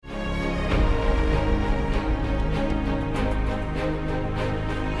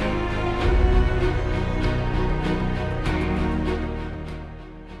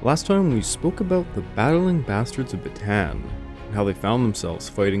Last time we spoke about the battling bastards of Bataan, and how they found themselves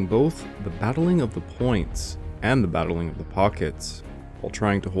fighting both the battling of the points and the battling of the pockets, while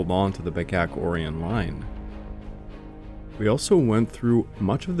trying to hold on to the Begak-Orion line. We also went through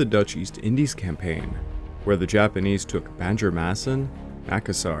much of the Dutch East Indies campaign, where the Japanese took Banjarmasin,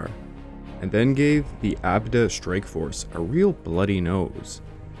 Makassar, and then gave the Abda strike force a real bloody nose.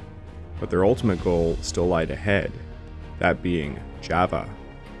 But their ultimate goal still lied ahead, that being Java.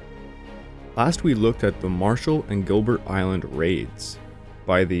 Last we looked at the Marshall and Gilbert Island raids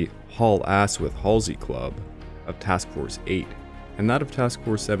by the Haul Ass with Halsey Club of Task Force 8 and that of Task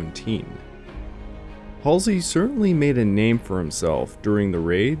Force 17. Halsey certainly made a name for himself during the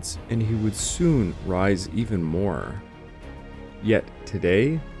raids, and he would soon rise even more. Yet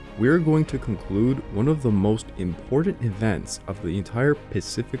today, we're going to conclude one of the most important events of the entire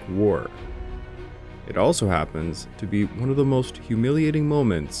Pacific War. It also happens to be one of the most humiliating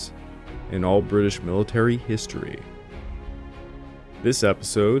moments in all British military history. This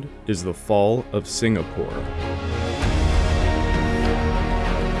episode is the fall of Singapore.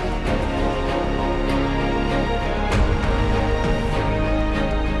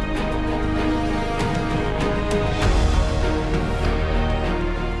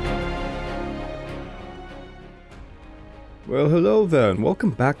 Well, hello then.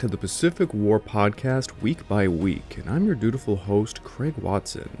 Welcome back to the Pacific War Podcast week by week, and I'm your dutiful host, Craig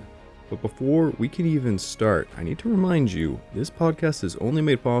Watson. But before we can even start, I need to remind you, this podcast is only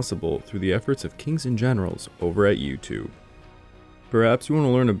made possible through the efforts of Kings and Generals over at YouTube. Perhaps you want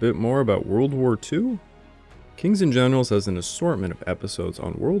to learn a bit more about World War II? Kings and Generals has an assortment of episodes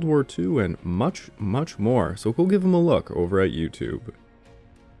on World War II and much more, so go give them a look over at YouTube.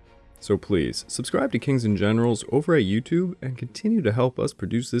 So please, subscribe to Kings and Generals over at YouTube and continue to help us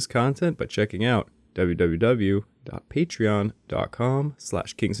produce this content by checking out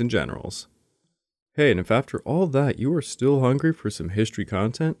www.patreon.com/kingsandgenerals. Hey, and if after all that you are still hungry for some history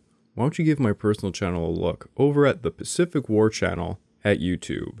content, why don't you give my personal channel a look over at the Pacific War channel at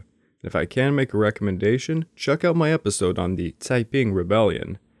YouTube. And if I can make a recommendation, check out my episode on the Taiping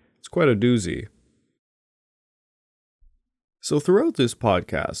Rebellion. It's quite a doozy. So throughout this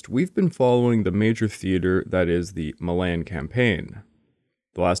podcast, we've been following the major theater that is the Malayan Campaign.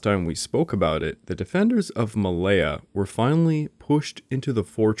 The last time we spoke about it, the defenders of Malaya were finally pushed into the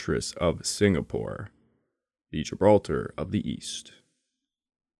fortress of Singapore, the Gibraltar of the East.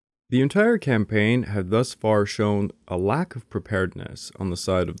 The entire campaign had thus far shown a lack of preparedness on the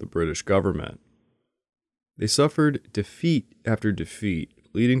side of the British government. They suffered defeat after defeat,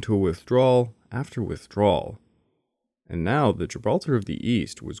 leading to a withdrawal after withdrawal. And now the Gibraltar of the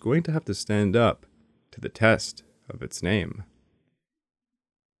East was going to have to stand up to the test of its name.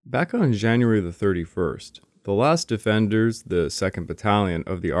 Back on January the 31st, the last defenders, the 2nd Battalion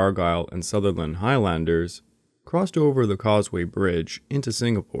of the Argyll and Sutherland Highlanders, crossed over the Causeway Bridge into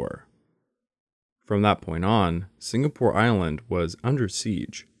Singapore. From that point on, Singapore Island was under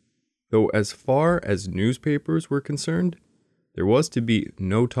siege, though as far as newspapers were concerned, there was to be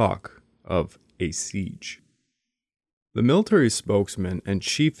no talk of a siege. The military spokesman and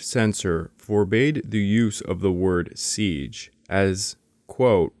chief censor forbade the use of the word siege as,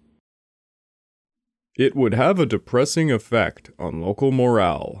 quote, "It would have a depressing effect on local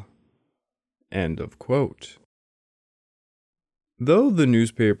morale," end of quote. Though the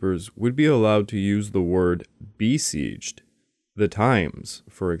newspapers would be allowed to use the word besieged, The Times,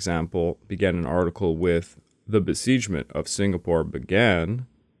 for example, began an article with, "The besiegement of Singapore began."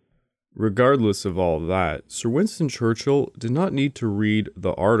 Regardless of all that, Sir Winston Churchill did not need to read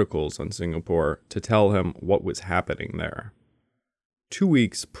the articles on Singapore to tell him what was happening there. 2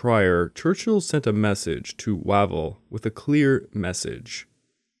 weeks prior, Churchill sent a message to Wavell with a clear message.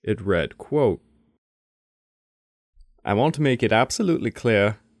 It read, quote, "I want to make it absolutely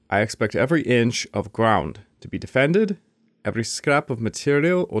clear, I expect every inch of ground to be defended, every scrap of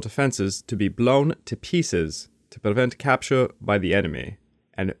material or defenses to be blown to pieces to prevent capture by the enemy,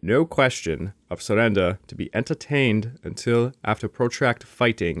 and no question of surrender to be entertained until after protracted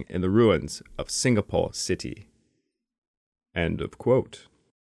fighting in the ruins of Singapore City." End of quote.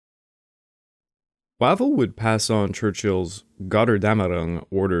 Wavell would pass on Churchill's Gotterdammerung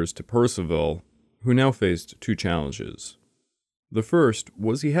orders to Percival, who now faced two challenges. The first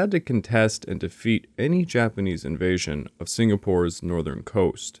was he had to contest and defeat any Japanese invasion of Singapore's northern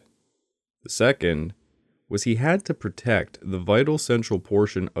coast. The second was he had to protect the vital central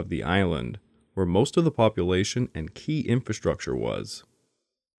portion of the island where most of the population and key infrastructure was.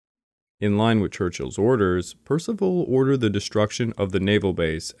 In line with Churchill's orders, Percival ordered the destruction of the naval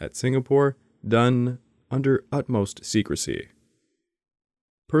base at Singapore done under utmost secrecy.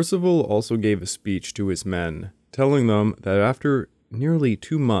 Percival also gave a speech to his men, telling them that after nearly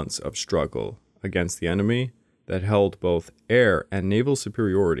 2 months of struggle against the enemy that held both air and naval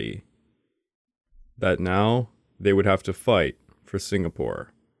superiority, that now they would have to fight for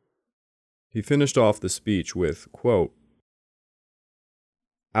Singapore. He finished off the speech with, quote,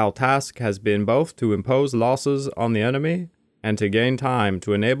 "Our task has been both to impose losses on the enemy and to gain time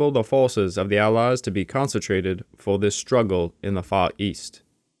to enable the forces of the Allies to be concentrated for this struggle in the Far East.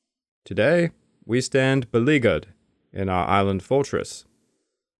 Today, we stand beleaguered in our island fortress.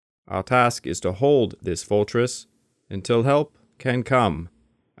 Our task is to hold this fortress until help can come,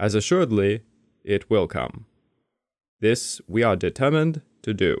 as assuredly it will come. This we are determined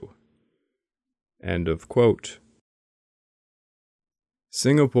to do." End of quote.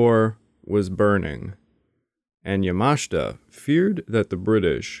 Singapore was burning, and Yamashita feared that the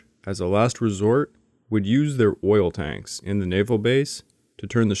British, as a last resort, would use their oil tanks in the naval base to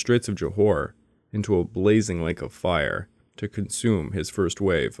turn the Straits of Johor into a blazing lake of fire to consume his first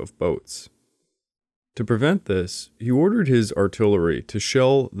wave of boats. To prevent this, he ordered his artillery to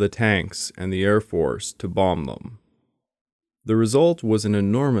shell the tanks and the Air Force to bomb them. The result was an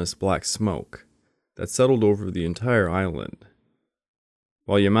enormous black smoke that settled over the entire island.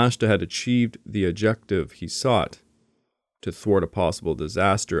 While Yamashita had achieved the objective he sought, to thwart a possible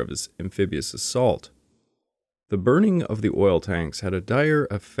disaster of his amphibious assault, the burning of the oil tanks had a dire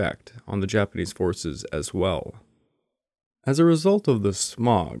effect on the Japanese forces as well. As a result of the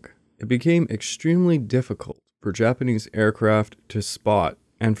smog, it became extremely difficult for Japanese aircraft to spot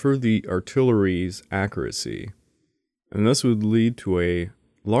and for the artillery's accuracy, and this would lead to a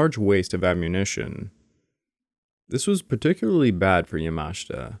large waste of ammunition. This was particularly bad for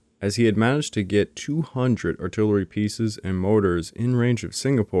Yamashita, as he had managed to get 200 artillery pieces and motors in range of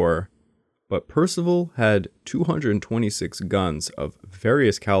Singapore, but Percival had 226 guns of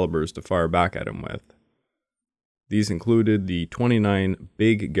various calibers to fire back at him with. These included the 29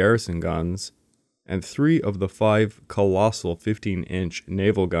 big garrison guns and 3 of the 5 colossal 15-inch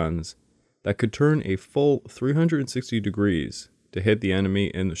naval guns that could turn a full 360 degrees to hit the enemy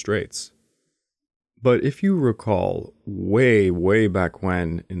in the straits. But if you recall, way back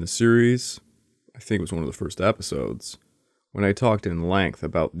when in the series, I think it was one of the first episodes, when I talked in length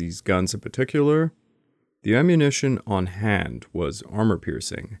about these guns in particular, the ammunition on hand was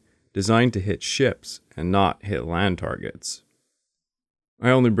armor-piercing, designed to hit ships and not hit land targets. I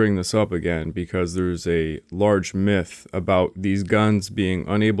only bring this up again because there's a large myth about these guns being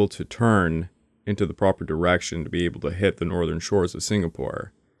unable to turn into the proper direction to be able to hit the northern shores of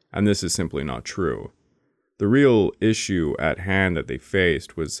Singapore, and this is simply not true. The real issue at hand that they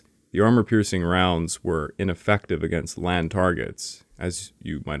faced was the armor-piercing rounds were ineffective against land targets, as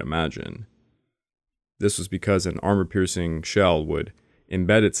you might imagine. This was because an armor-piercing shell would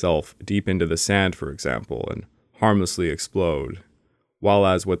embed itself deep into the sand, for example, and harmlessly explode, while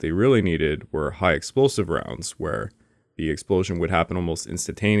as what they really needed were high explosive rounds, where the explosion would happen almost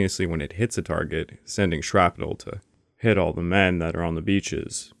instantaneously when it hits a target, sending shrapnel to hit all the men that are on the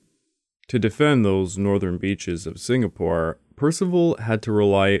beaches. To defend those northern beaches of Singapore, Percival had to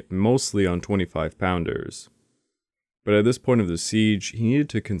rely mostly on 25-pounders. But at this point of the siege, he needed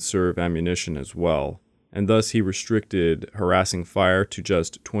to conserve ammunition as well, and thus he restricted harassing fire to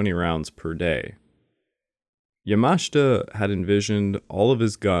just 20 rounds per day. Yamashita had envisioned all of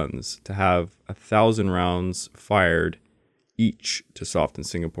his guns to have 1,000 rounds fired each to soften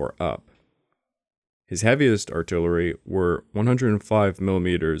Singapore up. His heaviest artillery were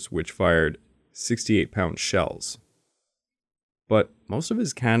 105mm, which fired 68-pound shells. But most of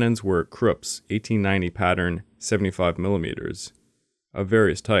his cannons were Krupp's 1890 pattern 75mm of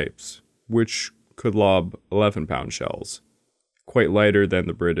various types, which could lob 11-pound shells, quite lighter than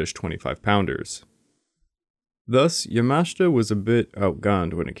the British 25-pounders. Thus, Yamashita was a bit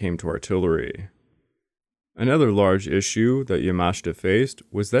outgunned when it came to artillery. Another large issue that Yamashita faced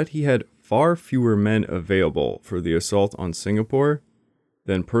was that he had far fewer men available for the assault on Singapore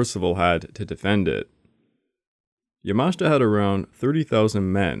than Percival had to defend it. Yamashita had around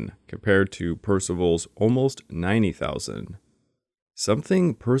 30,000 men compared to Percival's almost 90,000,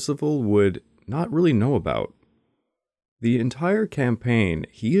 something Percival would not really know about. The entire campaign,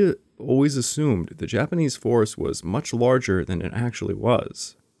 he always assumed the Japanese force was much larger than it actually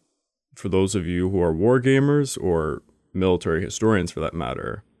was. For those of you who are wargamers, or military historians for that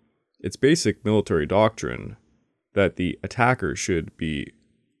matter, it's basic military doctrine that the attacker should be,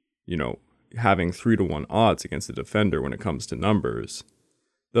 having 3-to-1 odds against the defender when it comes to numbers.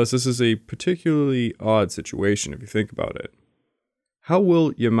 Thus, this is a particularly odd situation if you think about it. How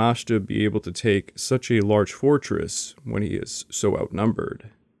will Yamashita be able to take such a large fortress when he is so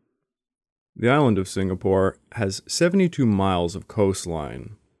outnumbered? The island of Singapore has 72 miles of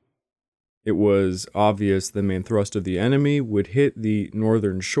coastline. It was obvious the main thrust of the enemy would hit the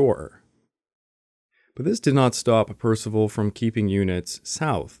northern shore. But this did not stop Percival from keeping units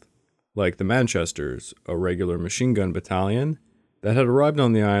south, like the Manchesters, a regular machine gun battalion that had arrived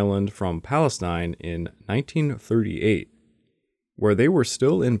on the island from Palestine in 1938, where they were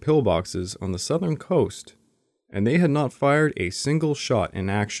still in pillboxes on the southern coast, and they had not fired a single shot in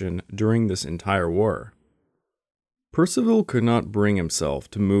action during this entire war. Percival could not bring himself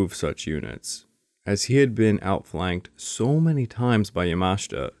to move such units, as he had been outflanked so many times by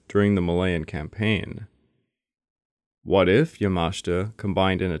Yamashita during the Malayan Campaign. What if Yamashita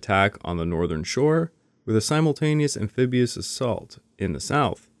combined an attack on the northern shore with a simultaneous amphibious assault in the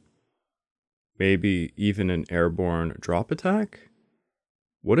south? Maybe even an airborne drop attack?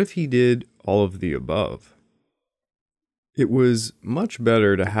 What if he did all of the above? It was much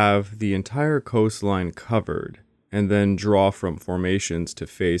better to have the entire coastline covered and then draw from formations to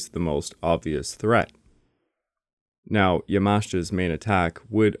face the most obvious threat. Now, Yamashita's main attack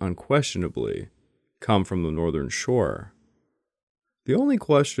would unquestionably come from the northern shore. The only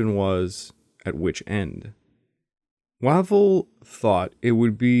question was, at which end? Wavell thought it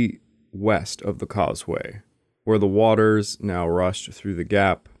would be west of the causeway, where the waters now rushed through the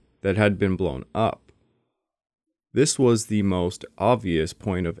gap that had been blown up. This was the most obvious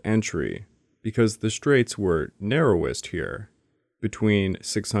point of entry, because the straits were narrowest here, between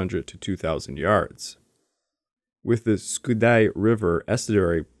 600 to 2,000 yards, with the Skudai River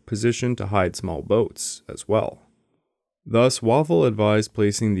estuary positioned to hide small boats as well. Thus, Wavell advised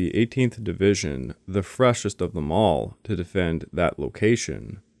placing the 18th Division, the freshest of them all, to defend that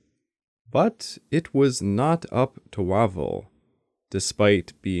location. But it was not up to Wavell.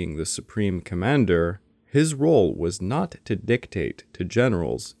 Despite being the supreme commander, his role was not to dictate to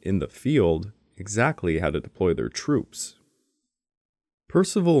generals in the field exactly how to deploy their troops.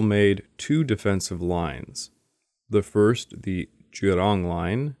 Percival made two defensive lines. The first, the Jurong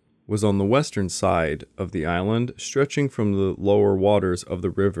Line, was on the western side of the island, stretching from the lower waters of the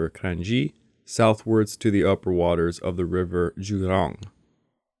river Kranji southwards to the upper waters of the river Jurong.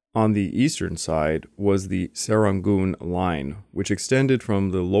 On the eastern side was the Serangoon Line, which extended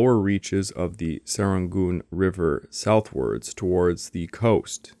from the lower reaches of the Serangoon River southwards towards the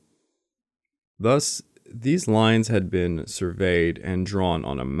coast. Thus, these lines had been surveyed and drawn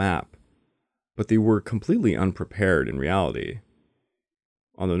on a map, but they were completely unprepared in reality.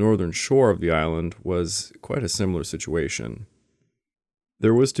 On the northern shore of the island was quite a similar situation.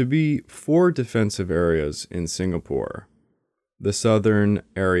 There was to be 4 defensive areas in Singapore. The southern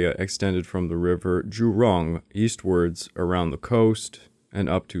area extended from the river Jurong eastwards around the coast and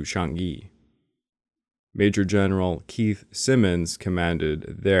up to Changi. Major General Keith Simmons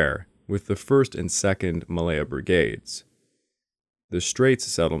commanded there with the 1st and 2nd Malaya Brigades, the Straits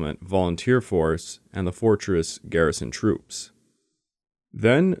Settlement Volunteer Force, and the Fortress Garrison Troops.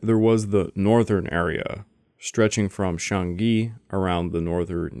 Then there was the northern area, stretching from Changi around the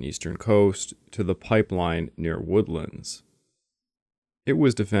northern and eastern coast to the pipeline near Woodlands. It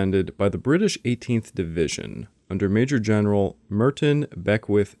was defended by the British 18th Division under Major General Merton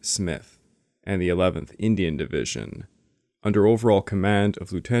Beckwith Smith and the 11th Indian Division under overall command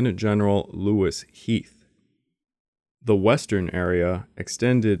of Lieutenant General Lewis Heath. The western area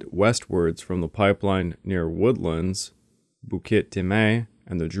extended westwards from the pipeline near Woodlands, Bukit Timah,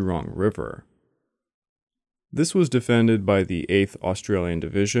 and the Jurong River. This was defended by the 8th Australian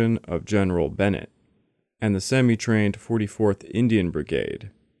Division of General Bennett and the semi-trained 44th Indian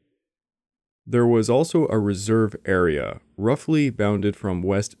Brigade. There was also a reserve area, roughly bounded from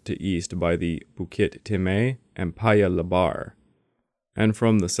west to east by the Bukit Timah and Paya Lebar, and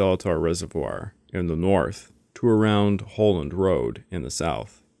from the Seletar Reservoir in the north to around Holland Road in the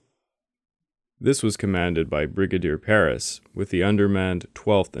south. This was commanded by Brigadier Paris with the undermanned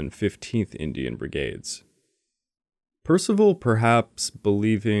 12th and 15th Indian Brigades. Percival, perhaps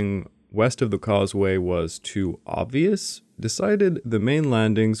believing west of the causeway was too obvious, decided the main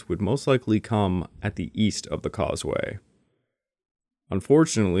landings would most likely come at the east of the causeway.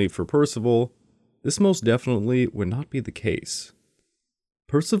 Unfortunately for Percival, this most definitely would not be the case.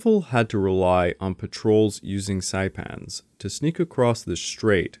 Percival had to rely on patrols using saipans to sneak across the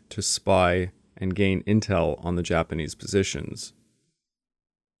strait to spy and gain intel on the Japanese positions.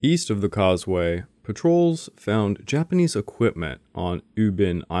 East of the causeway, patrols found Japanese equipment on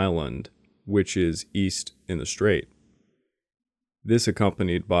Ubin Island, which is east in the strait. This,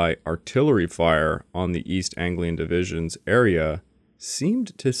 accompanied by artillery fire on the East Anglian Division's area,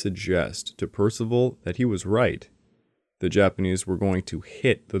 seemed to suggest to Percival that he was right, the Japanese were going to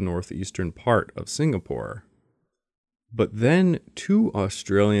hit the northeastern part of Singapore. But then 2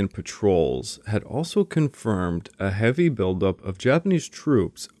 Australian patrols had also confirmed a heavy buildup of Japanese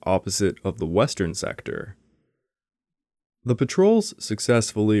troops opposite of the western sector. The patrols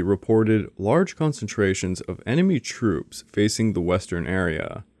successfully reported large concentrations of enemy troops facing the western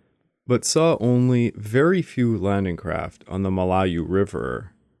area, but saw only very few landing craft on the Malayu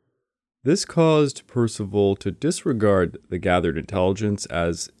River. This caused Percival to disregard the gathered intelligence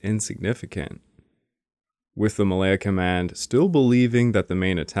as insignificant, with the Malaya Command still believing that the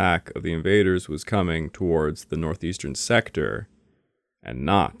main attack of the invaders was coming towards the northeastern sector, and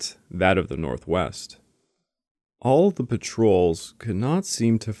not that of the northwest. All the patrols could not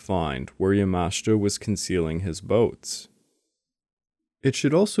seem to find where Yamashita was concealing his boats. It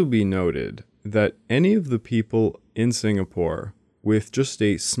should also be noted that any of the people in Singapore with just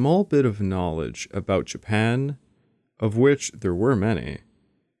a small bit of knowledge about Japan, of which there were many,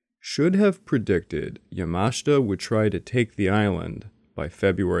 should have predicted Yamashita would try to take the island by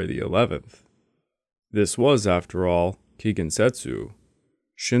February the 11th. This was, after all, Kigensetsu,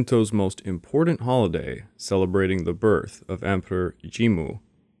 Shinto's most important holiday celebrating the birth of Emperor Jimmu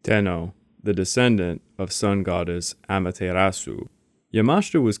Tenno, the descendant of sun goddess Amaterasu.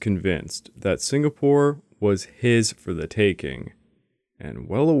 Yamashita was convinced that Singapore was his for the taking, and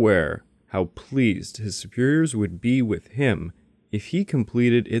well aware how pleased his superiors would be with him if he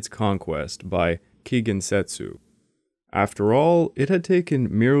completed its conquest by Kigensetsu. After all, it had taken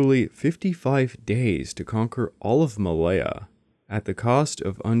merely 55 days to conquer all of Malaya, at the cost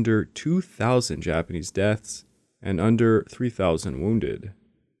of under 2,000 Japanese deaths and under 3,000 wounded.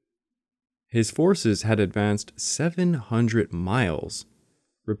 His forces had advanced 700 miles,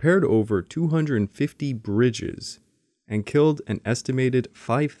 repaired over 250 bridges, and killed an estimated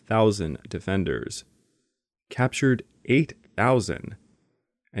 5,000 defenders, captured 8,000,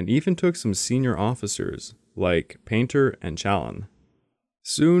 and even took some senior officers like Painter and Challen.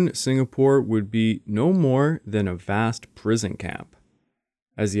 Soon, Singapore would be no more than a vast prison camp,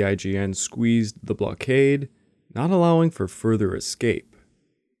 as the IJN squeezed the blockade, not allowing for further escape.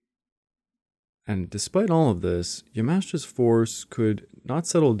 And despite all of this, Yamashita's force could not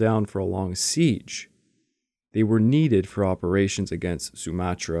settle down for a long siege. They were needed for operations against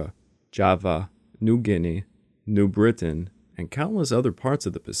Sumatra, Java, New Guinea, New Britain, and countless other parts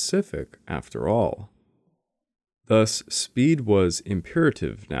of the Pacific, after all. Thus, speed was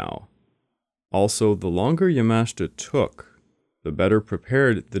imperative now. Also, the longer Yamashita took, the better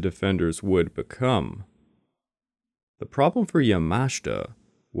prepared the defenders would become. The problem for Yamashita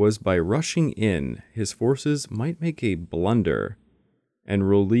was by rushing in, his forces might make a blunder and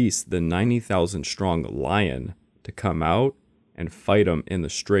release the 90,000 strong Lion to come out and fight him in the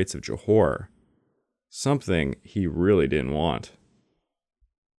Straits of Johor, something he really didn't want.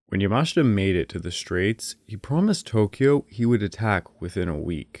 When Yamashita made it to the Straits, he promised Tokyo he would attack within a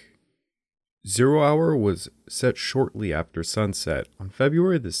week. 0 hour was set shortly after sunset on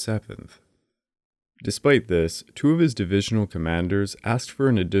February the 7th. Despite this, 2 of his divisional commanders asked for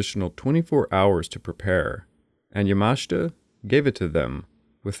an additional 24 hours to prepare, and Yamashita gave it to them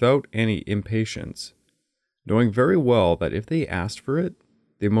without any impatience, knowing very well that if they asked for it,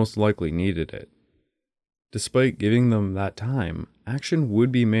 they most likely needed it. Despite giving them that time, action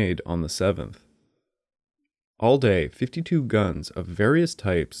would be made on the 7th. All day, 52 guns of various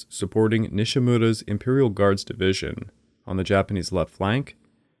types supporting Nishimura's Imperial Guards Division on the Japanese left flank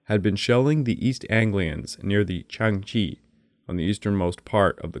had been shelling the East Anglians near the Changchi on the easternmost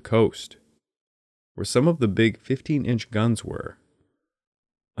part of the coast, where some of the big 15-inch guns were.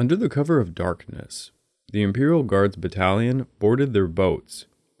 Under the cover of darkness, the Imperial Guards Battalion boarded their boats,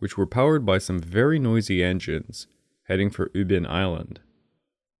 which were powered by some very noisy engines, heading for Ubin Island.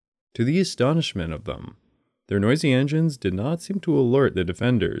 To the astonishment of them, their noisy engines did not seem to alert the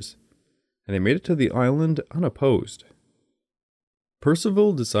defenders, and they made it to the island unopposed.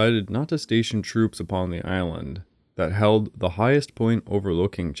 Percival decided not to station troops upon the island that held the highest point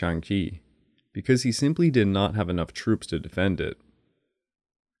overlooking Changchi, because he simply did not have enough troops to defend it.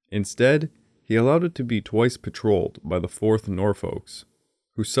 Instead, he allowed it to be twice patrolled by the 4th Norfolks,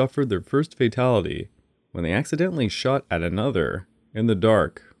 who suffered their first fatality when they accidentally shot at another in the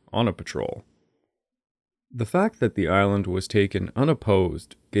dark on a patrol. The fact that the island was taken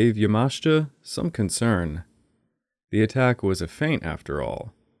unopposed gave Yamashita some concern. The attack was a feint after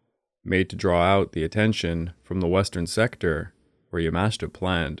all, made to draw out the attention from the western sector where Yamashita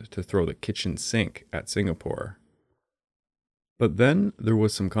planned to throw the kitchen sink at Singapore. But then there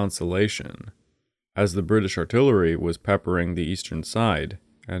was some consolation, as the British artillery was peppering the eastern side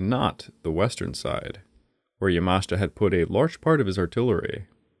and not the western side, where Yamashita had put a large part of his artillery.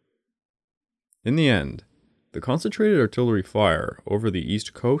 In the end, the concentrated artillery fire over the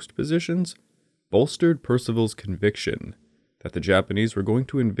east coast positions bolstered Percival's conviction that the Japanese were going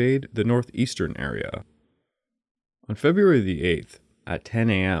to invade the northeastern area. On February the 8th, at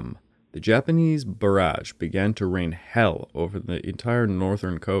 10 a.m., the Japanese barrage began to rain hell over the entire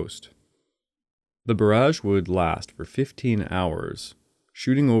northern coast. The barrage would last for 15 hours,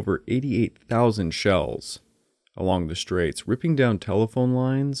 shooting over 88,000 shells along the straits, ripping down telephone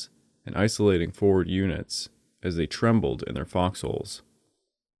lines and isolating forward units as they trembled in their foxholes.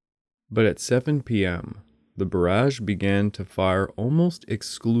 But at 7 p.m., the barrage began to fire almost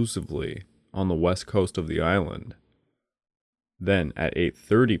exclusively on the west coast of the island. Then, at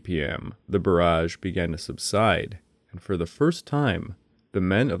 8:30 p.m., the barrage began to subside, and for the first time, the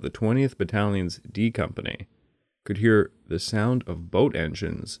men of the 20th Battalion's D Company could hear the sound of boat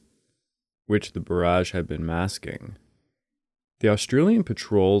engines, which the barrage had been masking. The Australian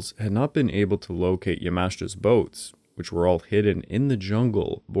patrols had not been able to locate Yamashita's boats, which were all hidden in the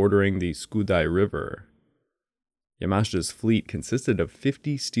jungle bordering the Skudai River. Yamashita's fleet consisted of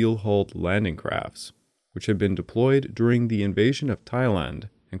 50 steel-hulled landing crafts, which had been deployed during the invasion of Thailand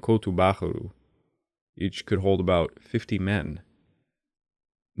and Kota Bharu. Each could hold about 50 men.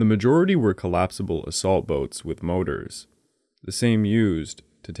 The majority were collapsible assault boats with motors, the same used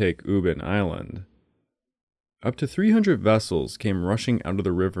to take Ubin Island. Up to 300 vessels came rushing out of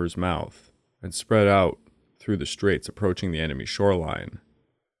the river's mouth and spread out through the straits approaching the enemy shoreline.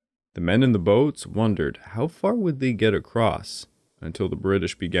 The men in the boats wondered how far would they get across until the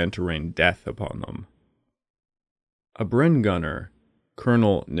British began to rain death upon them. A Bren gunner,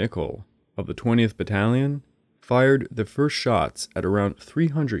 Colonel Nichol, of the 20th Battalion, fired the first shots at around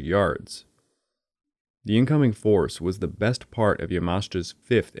 300 yards. The incoming force was the best part of Yamashita's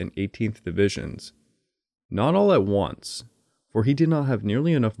 5th and 18th Divisions. Not all at once, for he did not have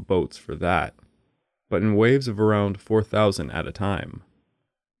nearly enough boats for that, but in waves of around 4,000 at a time.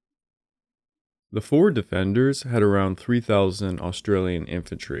 The forward defenders had around 3,000 Australian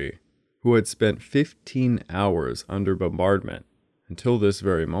infantry, who had spent 15 hours under bombardment until this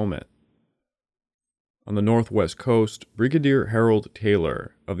very moment. On the northwest coast, Brigadier Harold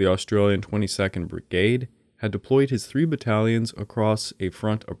Taylor of the Australian 22nd Brigade had deployed his 3 battalions across a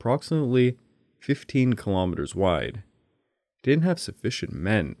front approximately 15 kilometers wide. He didn't have sufficient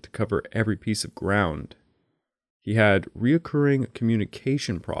men to cover every piece of ground. He had reoccurring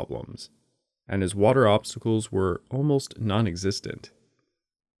communication problems, and his water obstacles were almost non-existent.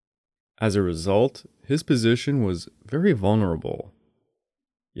 As a result, his position was very vulnerable.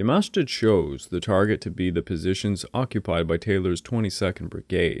 Yamashita chose the target to be the positions occupied by Taylor's 22nd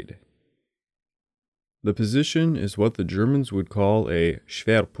Brigade. The position is what the Germans would call a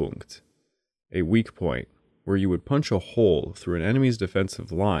Schwerpunkt, a weak point, where you would punch a hole through an enemy's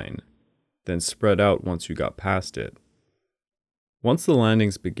defensive line, then spread out once you got past it. Once the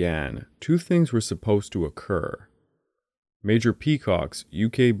landings began, 2 things were supposed to occur. Major Peacock's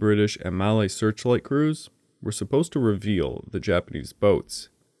UK, British, and Malay searchlight crews were supposed to reveal the Japanese boats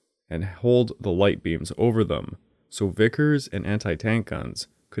and hold the light beams over them so Vickers and anti-tank guns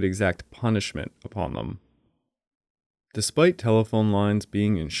could exact punishment upon them. Despite telephone lines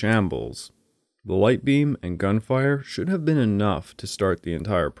being in shambles, the light beam and gunfire should have been enough to start the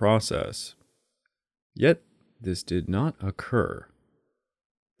entire process. Yet, this did not occur.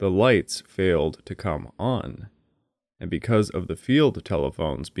 The lights failed to come on, and because of the field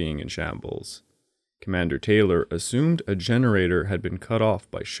telephones being in shambles, Commander Taylor assumed a generator had been cut off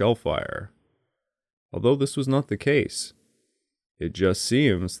by shellfire. Although this was not the case, it just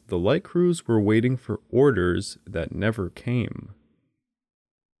seems the light crews were waiting for orders that never came.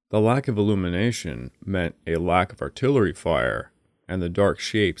 The lack of illumination meant a lack of artillery fire, and the dark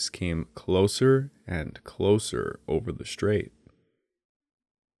shapes came closer and closer over the strait.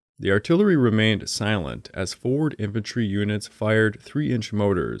 The artillery remained silent as forward infantry units fired 3-inch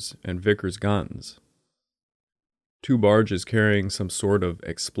mortars and Vickers guns. 2 barges carrying some sort of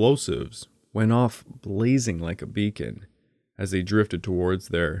explosives went off blazing like a beacon as they drifted towards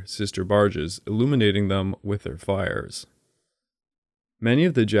their sister barges, illuminating them with their fires. Many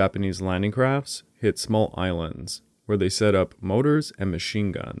of the Japanese landing crafts hit small islands where they set up motors and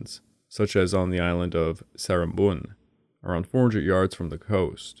machine guns, such as on the island of Sarambun, around 400 yards from the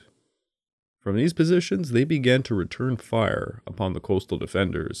coast. From these positions, they began to return fire upon the coastal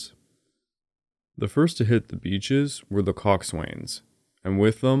defenders. The first to hit the beaches were the coxswains, and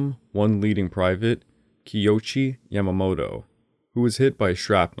with them, one leading private, Kiyoshi Yamamoto, who was hit by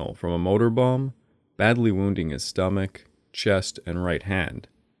shrapnel from a motor bomb, badly wounding his stomach, chest, and right hand.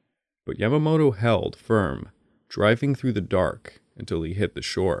 but Yamamoto held firm, driving through the dark until he hit the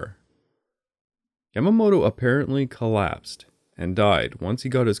shore. Yamamoto apparently collapsed and died once he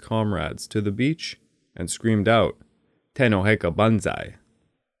got his comrades to the beach and screamed out, "Tenoheka Banzai."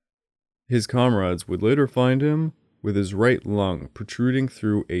 His comrades would later find him with his right lung protruding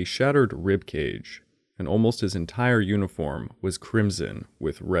through a shattered rib cage, and almost his entire uniform was crimson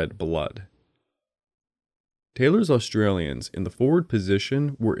with red blood. Taylor's Australians in the forward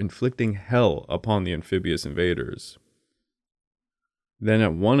position were inflicting hell upon the amphibious invaders. Then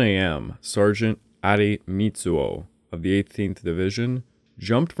at 1 a.m., Sergeant Ari Mitsuo of the 18th Division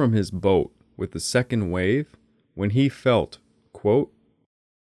jumped from his boat with the second wave when he felt, quote,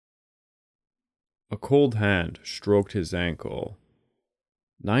 "A cold hand stroked his ankle.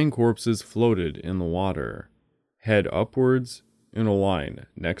 9 corpses floated in the water, head upwards, in a line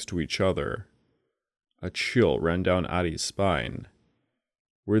next to each other. A chill ran down Ari's spine.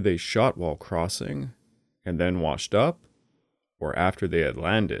 Were they shot while crossing, and then washed up, or after they had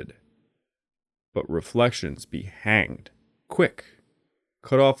landed? But reflections be hanged. Quick!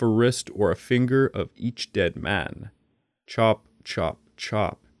 Cut off a wrist or a finger of each dead man. Chop, chop,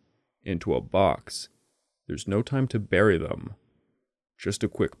 chop, into a box. There's no time to bury them. Just a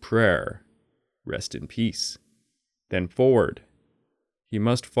quick prayer. Rest in peace. Then forward. He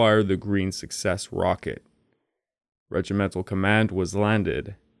must fire the green success rocket." Regimental command was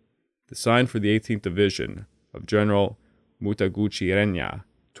landed. The sign for the 18th Division of General Mutaguchi Renya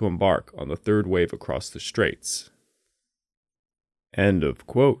to embark on the third wave across the straits. End of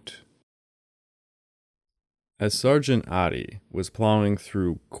quote. As Sergeant Ari was plowing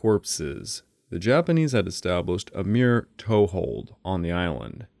through corpses, the Japanese had established a mere toehold on the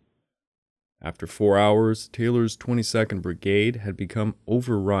island. After 4 hours, Taylor's 22nd Brigade had become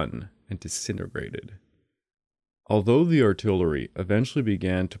overrun and disintegrated. Although the artillery eventually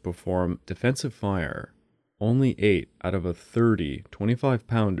began to perform defensive fire, only 8 out of a 30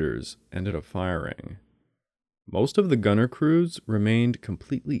 25-pounders ended up firing. Most of the gunner crews remained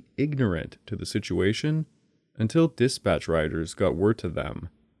completely ignorant to the situation until dispatch riders got word to them.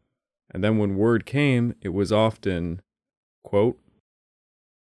 And then when word came, it was often, quote,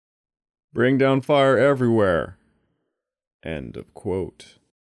 "Bring down fire everywhere." End of quote.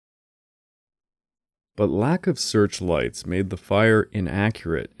 But lack of searchlights made the fire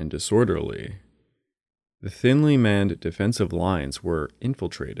inaccurate and disorderly. The thinly manned defensive lines were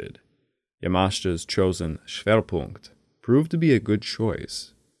infiltrated. Yamashita's chosen Schwerpunkt proved to be a good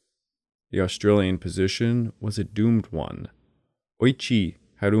choice. The Australian position was a doomed one. Oichi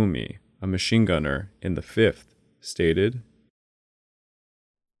Harumi, a machine gunner in the 5th, stated,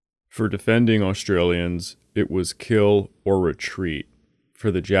 "For defending Australians, it was kill or retreat.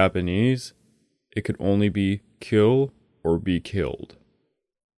 For the Japanese, it could only be kill or be killed."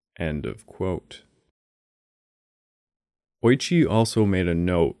 End of quote. Oichi also made a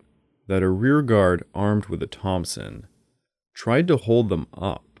note that a rearguard armed with a Thompson tried to hold them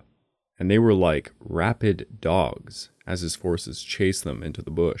up, and they were like rabid dogs as his forces chased them into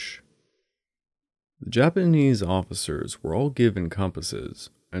the bush. The Japanese officers were all given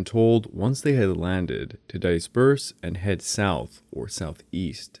compasses and told once they had landed to disperse and head south or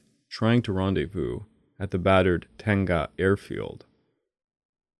southeast, trying to rendezvous at the battered Tenga airfield.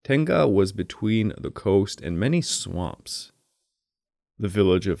 Tenga was between the coast and many swamps. The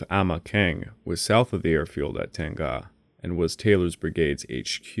village of Amakeng was south of the airfield at Tenga and was Taylor's brigade's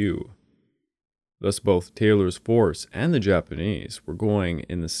HQ. Thus both Taylor's force and the Japanese were going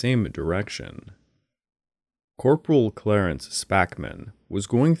in the same direction. Corporal Clarence Spackman was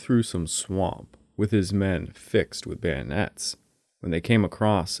going through some swamp with his men fixed with bayonets when they came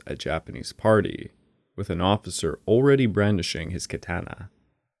across a Japanese party with an officer already brandishing his katana.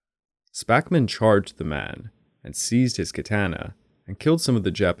 Spackman charged the man and seized his katana and killed some of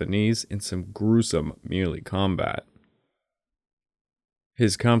the Japanese in some gruesome melee combat.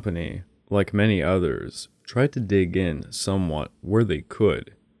 His company, like many others, tried to dig in somewhat where they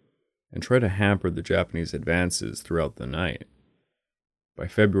could and try to hamper the Japanese advances throughout the night. By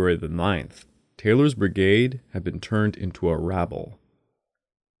February the 9th, Taylor's brigade had been turned into a rabble.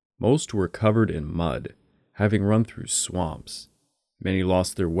 Most were covered in mud, having run through swamps. Many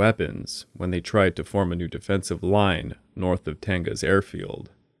lost their weapons when they tried to form a new defensive line north of Tenga's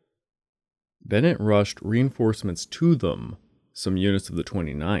airfield. Bennett rushed reinforcements to them, some units of the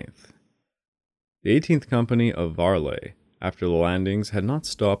 29th. The 18th Company of Varley, after the landings, had not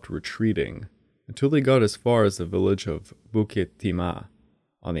stopped retreating until they got as far as the village of Bukit Timah,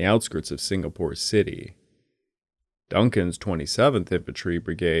 on the outskirts of Singapore City. Duncan's 27th Infantry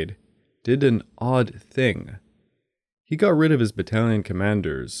Brigade did an odd thing. He got rid of his battalion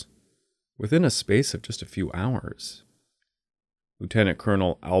commanders within a space of just a few hours. Lieutenant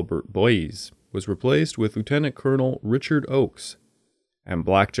Colonel Albert Boyes was replaced with Lieutenant Colonel Richard Oakes, and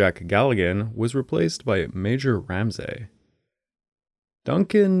Blackjack Galligan was replaced by Major Ramsay.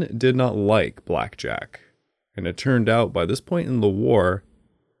 Duncan did not like Blackjack, and it turned out by this point in the war,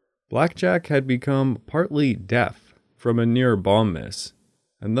 Blackjack had become partly deaf from a near bomb miss,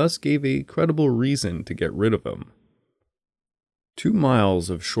 and thus gave a credible reason to get rid of him. 2 miles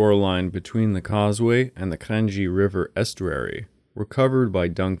of shoreline between the causeway and the Kranji River estuary were covered by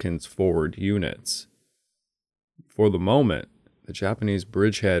Duncan's forward units. For the moment, the Japanese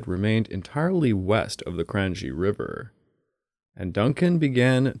bridgehead remained entirely west of the Kranji River, and Duncan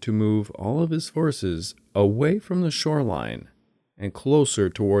began to move all of his forces away from the shoreline and closer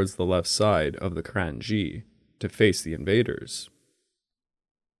towards the left side of the Kranji to face the invaders.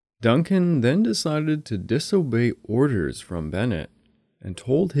 Duncan then decided to disobey orders from Bennett and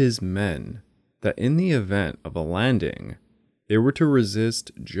told his men that in the event of a landing, they were to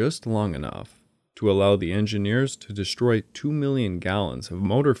resist just long enough to allow the engineers to destroy 2 million gallons of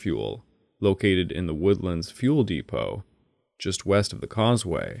motor fuel located in the Woodlands Fuel Depot, just west of the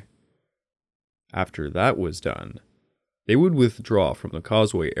causeway. After that was done, they would withdraw from the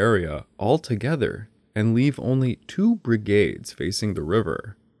causeway area altogether and leave only 2 brigades facing the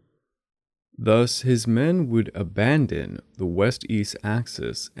river. Thus, his men would abandon the west-east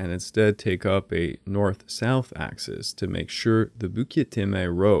axis and instead take up a north-south axis to make sure the Bukit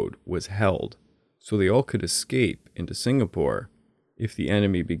Timah Road was held so they all could escape into Singapore if the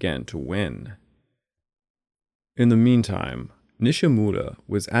enemy began to win. In the meantime, Nishimura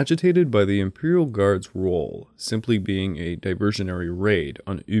was agitated by the Imperial Guard's role simply being a diversionary raid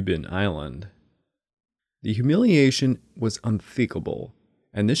on Ubin Island. The humiliation was unthinkable,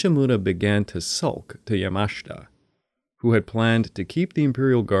 and Nishimura began to sulk to Yamashita, who had planned to keep the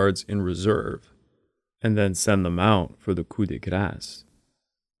Imperial Guards in reserve and then send them out for the coup de grace.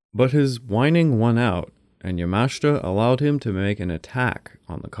 But his whining won out, and Yamashita allowed him to make an attack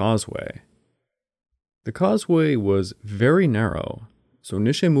on the causeway. The causeway was very narrow, so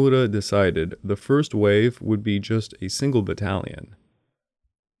Nishimura decided the first wave would be just a single battalion.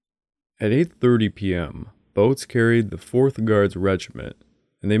 At 8:30 p.m., boats carried the 4th Guards Regiment,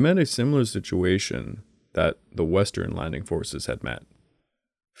 and they met a similar situation that the Western landing forces had met.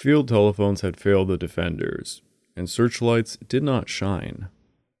 Field telephones had failed the defenders, and searchlights did not shine.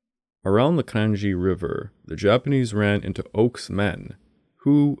 Around the Kranji River, the Japanese ran into Oak's men,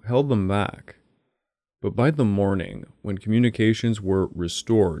 who held them back. But by the morning, when communications were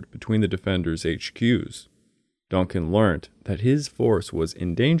restored between the defenders' HQs, Duncan learnt that his force was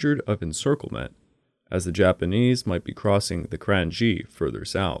endangered of encirclement, as the Japanese might be crossing the Kranji further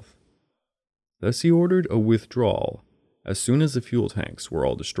south. Thus he ordered a withdrawal as soon as the fuel tanks were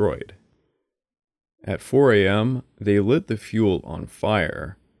all destroyed. At 4 a.m., they lit the fuel on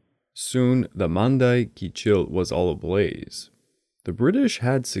fire. Soon the Mandai Kichil was all ablaze. The British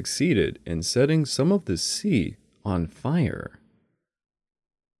had succeeded in setting some of the sea on fire.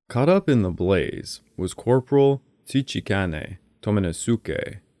 Caught up in the blaze was Corporal Tsuchikane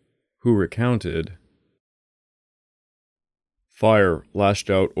Tominesuke, who recounted, "Fire lashed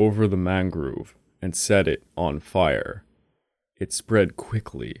out over the mangrove and set it on fire. It spread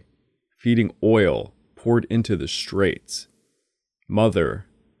quickly, feeding oil poured into the straits. Mother,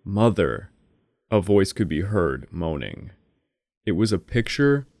 mother," a voice could be heard moaning. It was a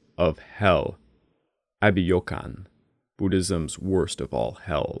picture of hell, Abiyokan, Buddhism's worst of all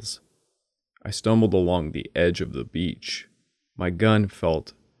hells. I stumbled along the edge of the beach. My gun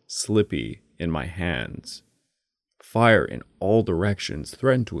felt slippy in my hands. Fire in all directions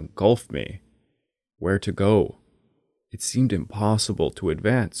threatened to engulf me. Where to go? It seemed impossible to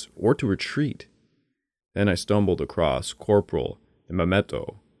advance or to retreat. Then I stumbled across Corporal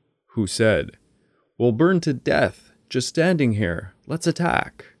Imameto, who said, "We'll burn to death. Just standing here, let's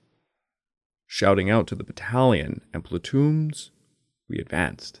attack." Shouting out to the battalion and platoons, we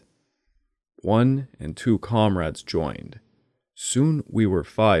advanced. 1 and 2 comrades joined. Soon we were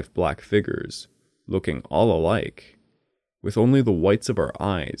 5 black figures, looking all alike, with only the whites of our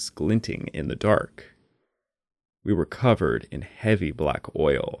eyes glinting in the dark. We were covered in heavy black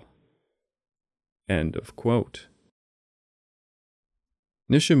oil. End of quote.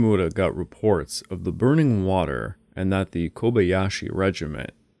 Nishimura got reports of the burning water and that the Kobayashi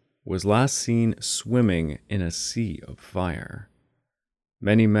Regiment was last seen swimming in a sea of fire.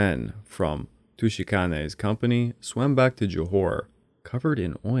 Many men from Tushikane's company swam back to Johor, covered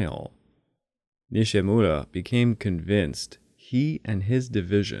in oil. Nishimura became convinced he and his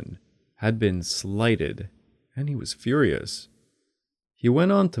division had been slighted, and he was furious. He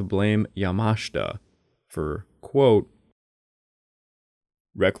went on to blame Yamashita for, quote,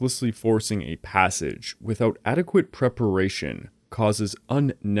 recklessly forcing a passage without adequate preparation causes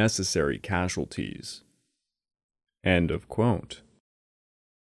unnecessary casualties. End of quote.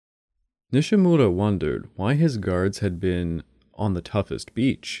 Nishimura wondered why his guards had been on the toughest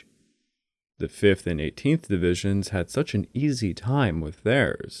beach. The 5th and 18th Divisions had such an easy time with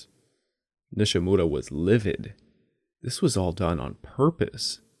theirs. Nishimura was livid. This was all done on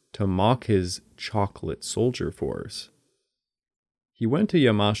purpose to mock his chocolate soldier force. He went to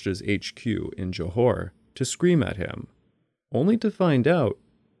Yamashita's HQ in Johor to scream at him, only to find out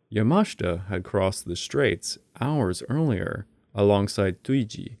Yamashita had crossed the straits hours earlier alongside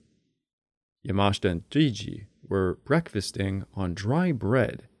Tuiji. Yamashita and Tuiji were breakfasting on dry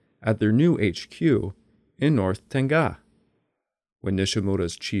bread at their new HQ in North Tenga. When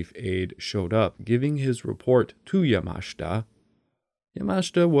Nishimura's chief aide showed up giving his report to Yamashita,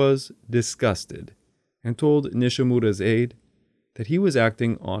 Yamashita was disgusted and told Nishimura's aide that he was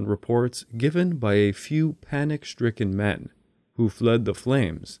acting on reports given by a few panic-stricken men who fled the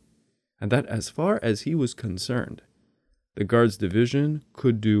flames, and that as far as he was concerned, the Guards Division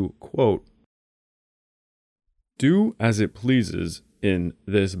could do, quote, do as it pleases in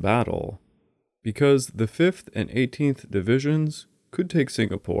this battle, because the 5th and 18th Divisions could take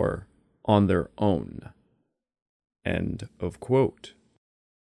Singapore on their own. End of quote.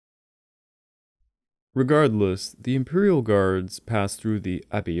 Regardless, the Imperial Guards passed through the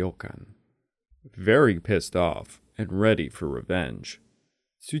Abeokan, very pissed off and ready for revenge.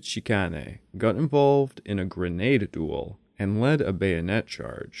 Tsuchikane got involved in a grenade duel and led a bayonet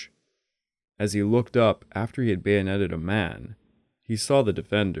charge. As he looked up after he had bayoneted a man, he saw the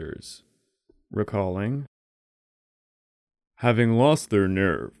defenders, recalling, having lost their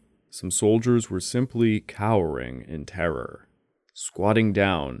nerve, some soldiers were simply cowering in terror, squatting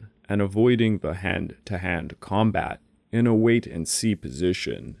down and avoiding the hand-to-hand combat in a wait-and-see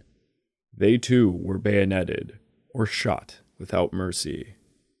position. They too were bayoneted or shot without mercy.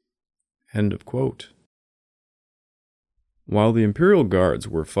 End of quote. While the Imperial Guards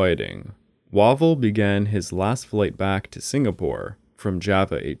were fighting, Wavell began his last flight back to Singapore from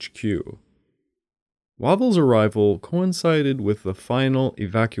Java HQ. Wavell's arrival coincided with the final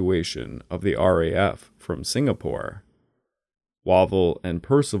evacuation of the RAF from Singapore. Wavell and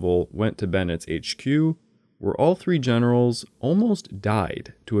Percival went to Bennett's HQ, where all three generals almost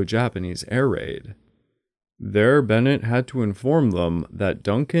died to a Japanese air raid. There, Bennett had to inform them that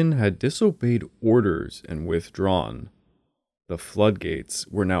Duncan had disobeyed orders and withdrawn. The floodgates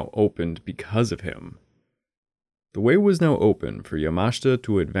were now opened because of him. The way was now open for Yamashita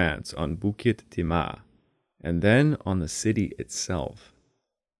to advance on Bukit Timah, and then on the city itself.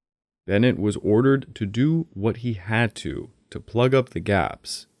 Bennett was ordered to do what he had to plug up the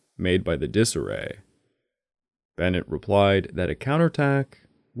gaps made by the disarray. Bennett replied that a counterattack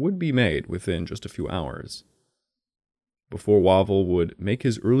would be made within just a few hours. Before Wavell would make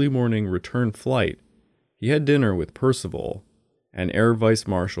his early morning return flight, he had dinner with Percival and Air Vice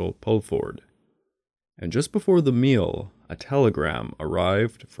Marshal Pulford. And just before the meal, a telegram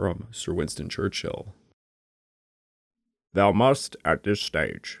arrived from Sir Winston Churchill. There must, at this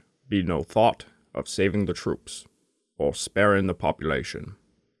stage, be no thought of saving the troops or sparing the population.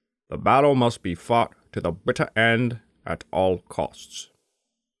 The battle must be fought to the bitter end at all costs.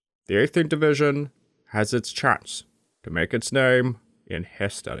 The 18th Division has its chance to make its name in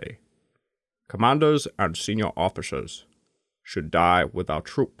history. Commanders and senior officers should die without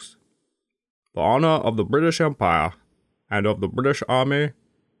troops. The honor of the British Empire and of the British Army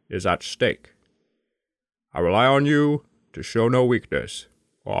is at stake. I rely on you to show no weakness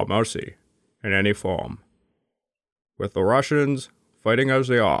or mercy in any form. With the Russians fighting as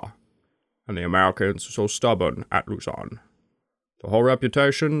they are, and the Americans so stubborn at Luzon, the whole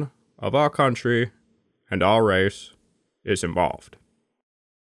reputation of our country and our race is involved.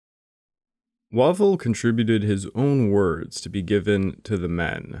 Wavell contributed his own words to be given to the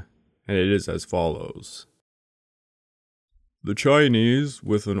men, and it is as follows. The Chinese,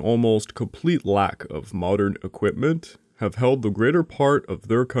 with an almost complete lack of modern equipment, have held the greater part of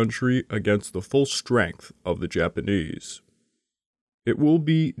their country against the full strength of the Japanese. It will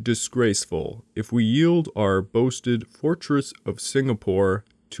be disgraceful if we yield our boasted fortress of Singapore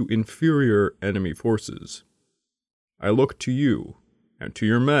to inferior enemy forces. I look to you and to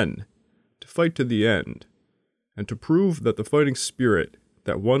your men to fight to the end, and to prove that the fighting spirit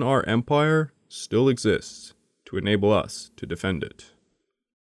that won our empire still exists to enable us to defend it.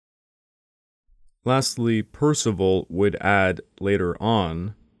 Lastly, Percival would add later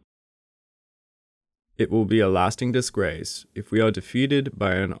on, It will be a lasting disgrace if we are defeated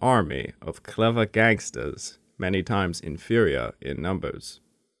by an army of clever gangsters, many times inferior in numbers.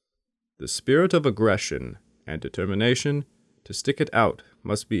 The spirit of aggression and determination to stick it out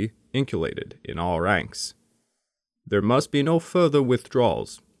must be inculcated in all ranks. There must be no further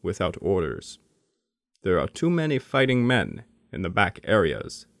withdrawals without orders. There are too many fighting men in the back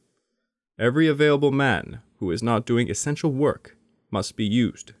areas. Every available man who is not doing essential work must be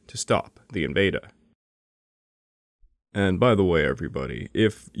used to stop the invader. And by the way, everybody,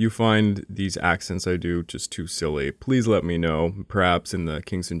 if you find these accents I do just too silly, please let me know, perhaps in the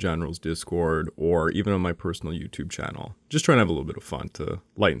Kings and Generals Discord or even on my personal YouTube channel. Just trying to have a little bit of fun to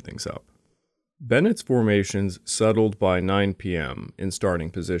lighten things up. Bennett's formations settled by 9 p.m. in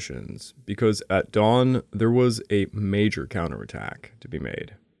starting positions, because at dawn there was a major counterattack to be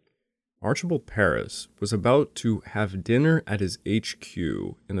made. Archibald Paris was about to have dinner at his HQ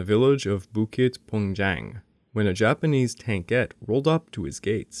in the village of Bukit Pongjang when a Japanese tankette rolled up to his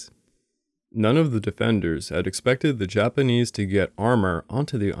gates. None of the defenders had expected the Japanese to get armor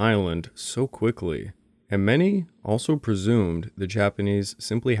onto the island so quickly, and many also presumed the Japanese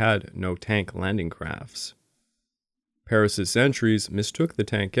simply had no tank landing crafts. Paris's sentries mistook the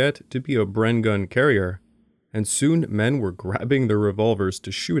tankette to be a Bren gun carrier, and soon men were grabbing their revolvers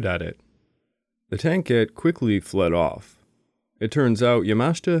to shoot at it. The tankette quickly fled off. It turns out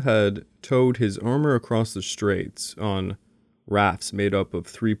Yamashita had towed his armor across the straits on rafts made up of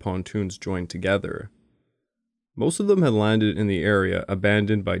 3 pontoons joined together. Most of them had landed in the area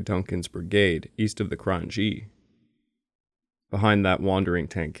abandoned by Duncan's brigade east of the Kranji. Behind that wandering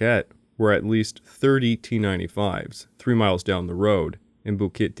tankette were at least 30 T-95s 3 miles down the road in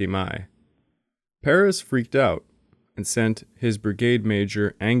Bukit Timai. Paris freaked out and sent his brigade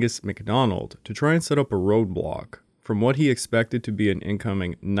major Angus MacDonald to try and set up a roadblock from what he expected to be an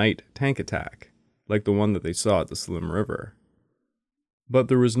incoming night tank attack, like the one that they saw at the Slim River. But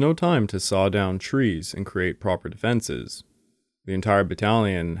there was no time to saw down trees and create proper defenses. The entire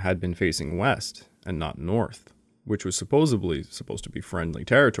battalion had been facing west and not north, which was supposed to be friendly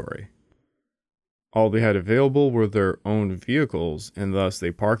territory. All they had available were their own vehicles, and thus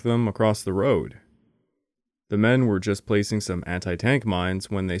they parked them across the road. The men were just placing some anti-tank mines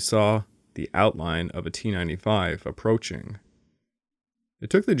when they saw the outline of a T-95 approaching. It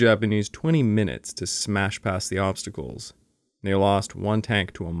took the Japanese 20 minutes to smash past the obstacles. They lost 1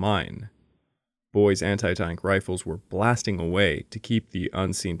 tank to a mine. Boy's anti-tank rifles were blasting away to keep the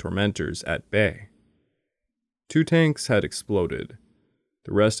unseen tormentors at bay. 2 tanks had exploded.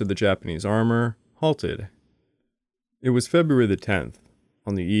 The rest of the Japanese armor halted. It was February the 10th,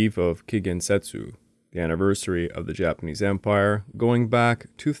 on the eve of Kigensetsu, the anniversary of the Japanese Empire, going back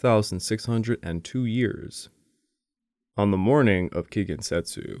 2,602 years. On the morning of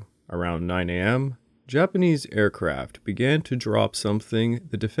Kigensetsu, around 9 a.m., Japanese aircraft began to drop something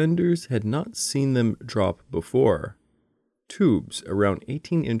the defenders had not seen them drop before. Tubes around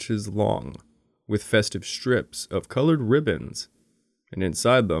 18 inches long, with festive strips of colored ribbons, and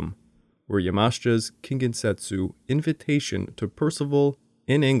inside them were Yamashita's Kigensetsu invitation to Percival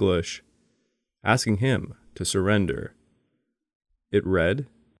in English, asking him to surrender. It read,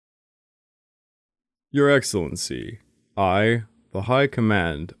 "Your Excellency, I, the High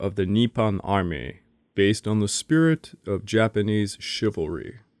Command of the Nippon Army, based on the spirit of Japanese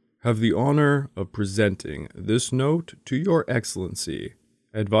chivalry, have the honor of presenting this note to Your Excellency,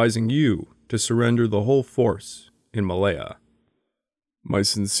 advising you to surrender the whole force in Malaya. My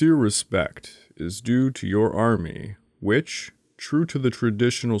sincere respect is due to your army, which, true to the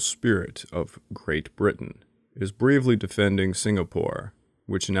traditional spirit of Great Britain, is bravely defending Singapore,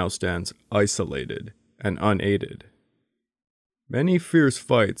 which now stands isolated and unaided. Many fierce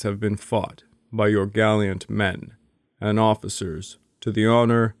fights have been fought by your gallant men and officers to the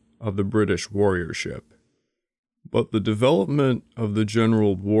honor of the British warriorship. But the development of the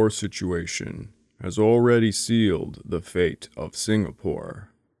general war situation has already sealed the fate of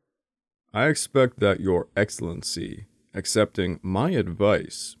Singapore. I expect that Your Excellency, accepting my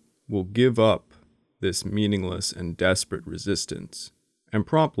advice, will give up this meaningless and desperate resistance and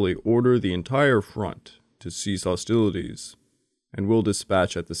promptly order the entire front to cease hostilities, and will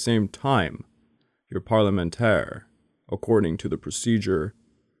dispatch at the same time your parlementaire according to the procedure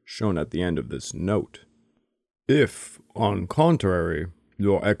shown at the end of this note. If, on contrary,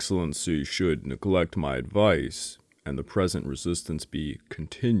 Your Excellency should neglect my advice and the present resistance be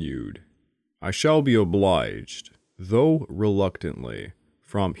continued, I shall be obliged, though reluctantly,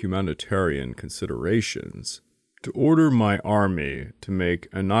 from humanitarian considerations, to order my army to make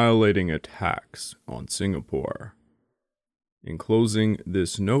annihilating attacks on Singapore. Enclosing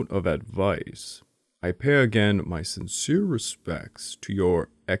this note of advice, I pay again my sincere respects to your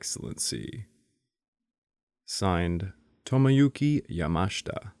excellency. Signed, Tomoyuki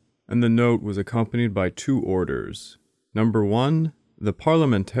Yamashita. And the note was accompanied by 2 orders. Number 1, the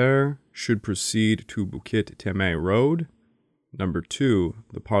parlementaire should proceed to Bukit Temay Road. Number 2,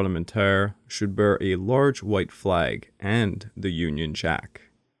 the parlementaire should bear a large white flag and the Union Jack.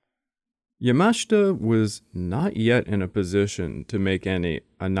 Yamashita was not yet in a position to make any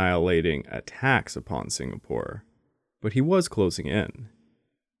annihilating attacks upon Singapore, but he was closing in.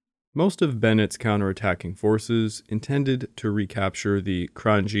 Most of Bennett's counterattacking forces intended to recapture the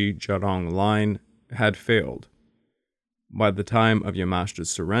Kranji-Jarong line had failed. By the time of Yamashita's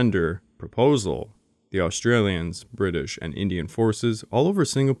surrender proposal, the Australians, British, and Indian forces all over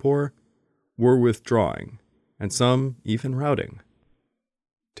Singapore were withdrawing, and some even routing.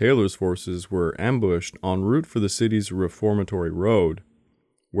 Taylor's forces were ambushed en route for the city's reformatory road,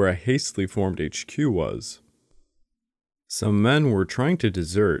 where a hastily formed HQ was. Some men were trying to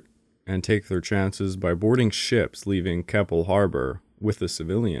desert and take their chances by boarding ships leaving Keppel Harbor with the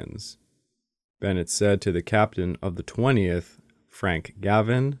civilians. Bennett said to the captain of the 20th, Frank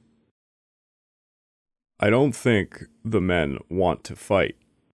Gavin, "I don't think the men want to fight."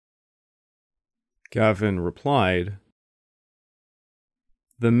 Gavin replied,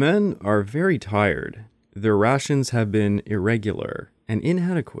 "The men are very tired. Their rations have been irregular and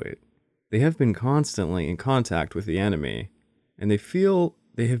inadequate. They have been constantly in contact with the enemy, and they feel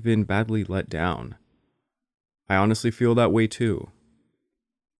they have been badly let down. I honestly feel that way too."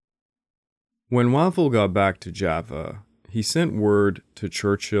 When Wavell got back to Java, he sent word to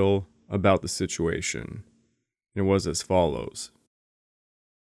Churchill about the situation. It was as follows.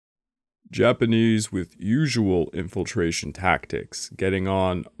 "Japanese with usual infiltration tactics getting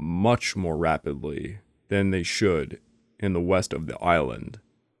on much more rapidly than they should in the west of the island.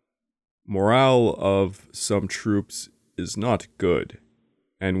 Morale of some troops is not good,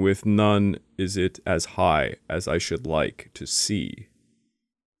 and with none is it as high as I should like to see.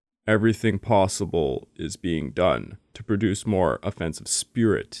 Everything possible is being done to produce more offensive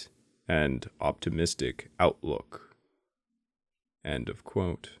spirit and optimistic outlook." End of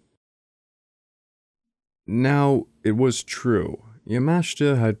quote. Now, it was true,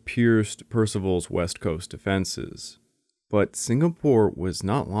 Yamashita had pierced Percival's west coast defenses, but Singapore was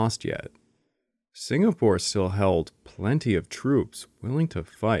not lost yet. Singapore still held plenty of troops willing to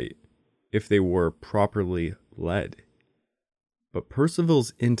fight if they were properly led. But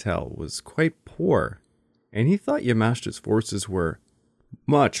Percival's intel was quite poor, and he thought Yamashita's forces were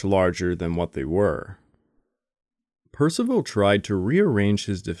much larger than what they were. Percival tried to rearrange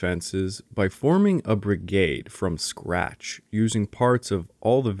his defenses by forming a brigade from scratch using parts of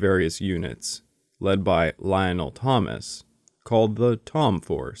all the various units, led by Lionel Thomas, called the Tom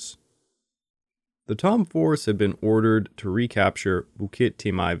Force. The Tom Force had been ordered to recapture Bukit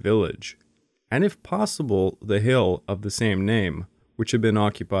Timah village, and if possible the hill of the same name, which had been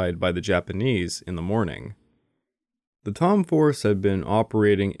occupied by the Japanese in the morning. The Tom Force had been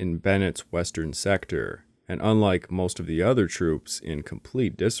operating in Bennett's western sector, and unlike most of the other troops in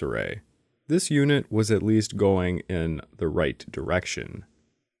complete disarray, this unit was at least going in the right direction.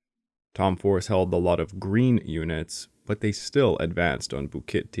 Tom Force held a lot of green units, but they still advanced on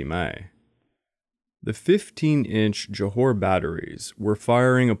Bukit Timah. The 15-inch Johor batteries were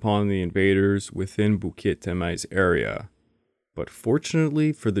firing upon the invaders within Bukit Timah's area, but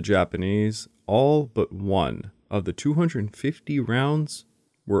fortunately for the Japanese, all but one of the 250 rounds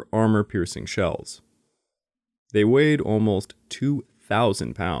were armor-piercing shells. They weighed almost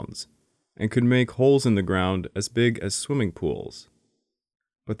 2,000 pounds and could make holes in the ground as big as swimming pools,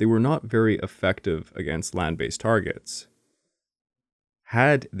 but they were not very effective against land-based targets.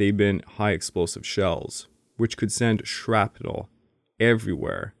 Had they been high-explosive shells, which could send shrapnel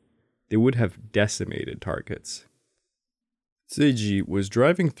everywhere, they would have decimated targets. Tseji was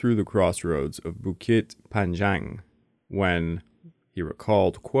driving through the crossroads of Bukit Panjang when he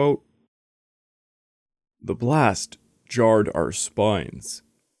recalled, quote, "The blast jarred our spines.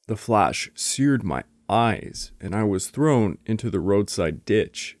 The flash seared my eyes, and I was thrown into the roadside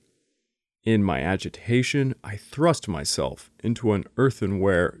ditch. In my agitation, I thrust myself into an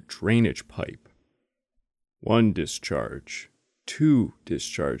earthenware drainage pipe. 1 discharge, 2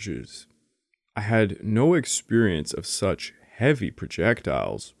 discharges. I had no experience of such heavy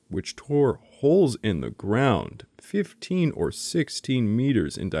projectiles, which tore holes in the ground 15 or 16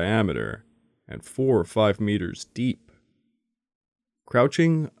 meters in diameter and 4 or 5 meters deep.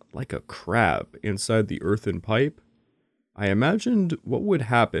 Crouching like a crab inside the earthen pipe, I imagined what would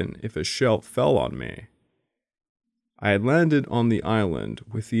happen if a shell fell on me. I had landed on the island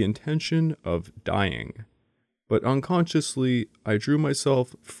with the intention of dying, but unconsciously I drew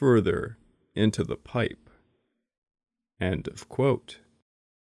myself further into the pipe. End of quote.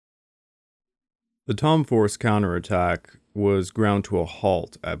 The Tom Force counterattack was ground to a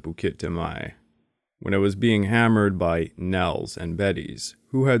halt at Bukit Timah, when it was being hammered by Nels and Bettys,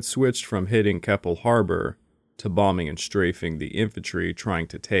 who had switched from hitting Keppel Harbor to bombing and strafing the infantry trying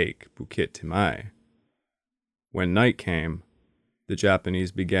to take Bukit Timah. When night came, the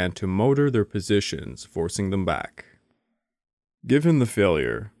Japanese began to motor their positions, forcing them back. Given the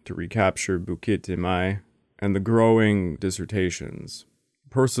failure to recapture Bukit Timah and the growing dissertations,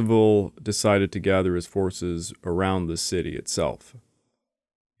 Percival decided to gather his forces around the city itself.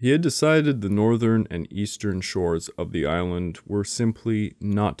 He had decided the northern and eastern shores of the island were simply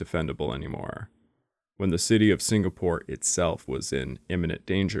not defendable anymore, when the city of Singapore itself was in imminent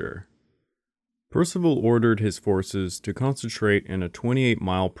danger. Percival ordered his forces to concentrate in a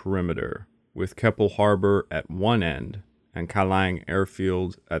 28-mile perimeter, with Keppel Harbor at one end and Kallang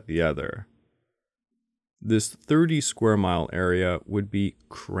Airfield at the other. This 30-square-mile area would be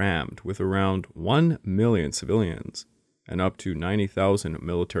crammed with around 1 million civilians and up to 90,000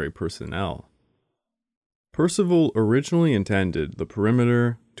 military personnel. Percival originally intended the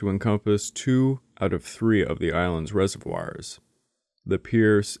perimeter to encompass 2 out of 3 of the island's reservoirs, the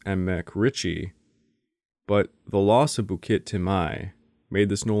Pierce and McRitchie, but the loss of Bukit Timah made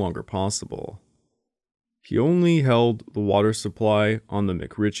this no longer possible. He only held the water supply on the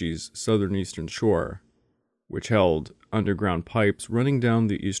McRitchie's southern-eastern shore, which held underground pipes running down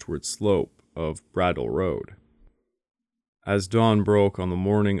the eastward slope of Bradle Road. As dawn broke on the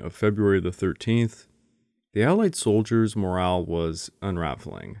morning of February the 13th, the Allied soldiers' morale was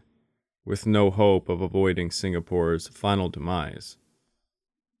unraveling, with no hope of avoiding Singapore's final demise.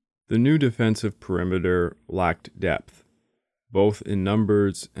 The new defensive perimeter lacked depth, both in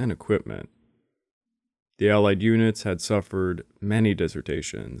numbers and equipment. The Allied units had suffered many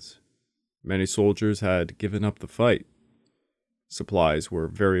desertions. Many soldiers had given up the fight. Supplies were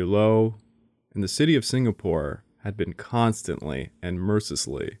very low, and the city of Singapore had been constantly and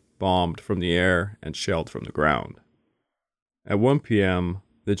mercilessly bombed from the air and shelled from the ground. At 1 p.m.,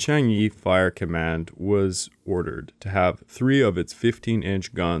 the Changi Fire Command was ordered to have 3 of its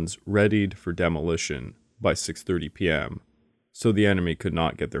 15-inch guns readied for demolition by 6:30 p.m., so the enemy could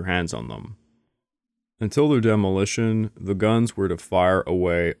not get their hands on them. Until their demolition, the guns were to fire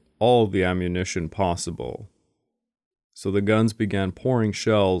away all the ammunition possible. So the guns began pouring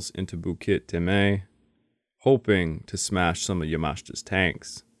shells into Bukit Timah, hoping to smash some of Yamashita's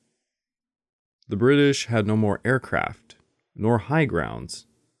tanks. The British had no more aircraft, nor high grounds,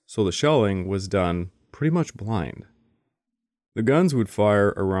 so the shelling was done pretty much blind. The guns would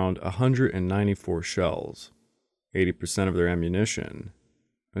fire around 194 shells, 80% of their ammunition,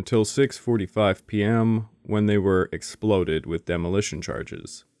 until 6:45 p.m. when they were exploded with demolition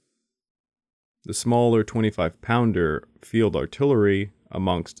charges. The smaller 25-pounder field artillery,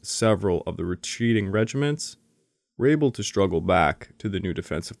 amongst several of the retreating regiments, were able to struggle back to the new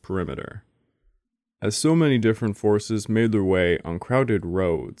defensive perimeter. As so many different forces made their way on crowded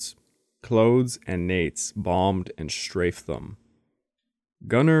roads, Clothes and Nates bombed and strafed them.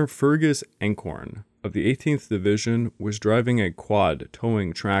 Gunner Fergus Enkhorn of the 18th Division was driving a quad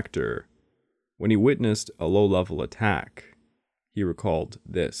towing tractor when he witnessed a low-level attack. He recalled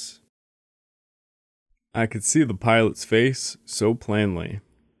this. I could see the pilot's face so plainly.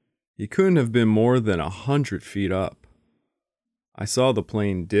 He couldn't have been more than 100 feet up. I saw the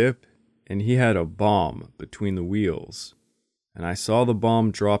plane dip, and he had a bomb between the wheels, and I saw the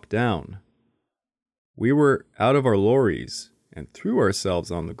bomb drop down. We were out of our lorries and threw ourselves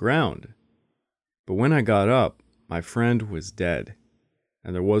on the ground. But when I got up, my friend was dead,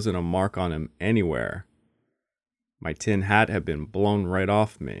 and there wasn't a mark on him anywhere. My tin hat had been blown right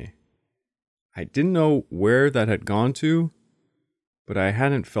off me. I didn't know where that had gone to, but I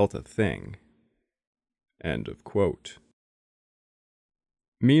hadn't felt a thing. End of quote.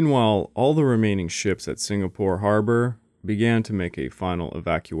 Meanwhile, all the remaining ships at Singapore Harbor began to make a final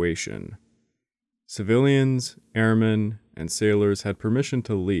evacuation. Civilians, airmen, and sailors had permission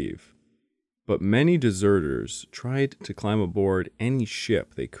to leave, but many deserters tried to climb aboard any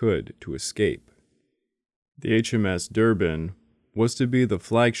ship they could to escape. The HMS Durban was to be the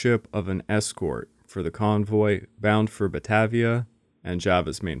flagship of an escort for the convoy bound for Batavia and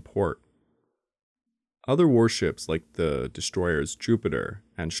Java's main port. Other warships like the destroyers Jupiter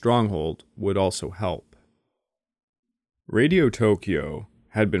and Stronghold would also help. Radio Tokyo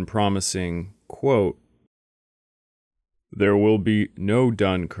had been promising, quote, "There will be no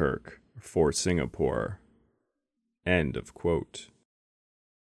Dunkirk for Singapore. End of quote.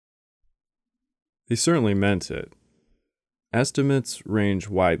 They certainly meant it. Estimates range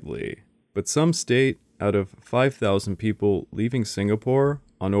widely, but some state out of 5,000 people leaving Singapore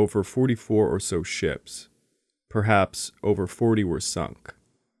on over 44 or so ships, perhaps over 40 were sunk.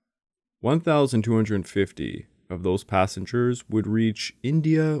 1,250 of those passengers would reach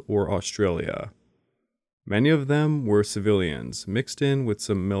India or Australia. Many of them were civilians mixed in with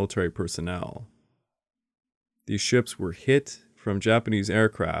some military personnel. These ships were hit from Japanese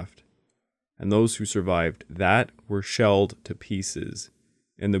aircraft, and those who survived that were shelled to pieces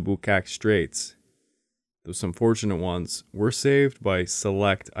in the Bukak Straits, though some fortunate ones were saved by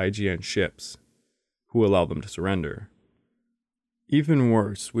select IGN ships, who allowed them to surrender. Even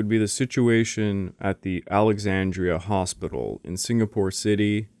worse would be the situation at the Alexandria Hospital in Singapore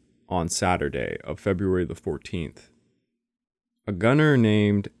City on Saturday of February the 14th. A gunner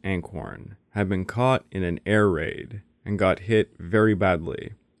named Ankhorn had been caught in an air raid and got hit very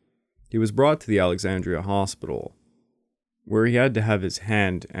badly. He was brought to the Alexandria Hospital, where he had to have his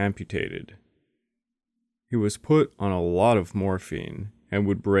hand amputated. He was put on a lot of morphine and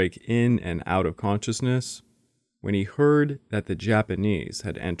would break in and out of consciousness when he heard that the Japanese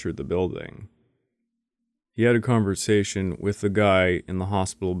had entered the building. He had a conversation with the guy in the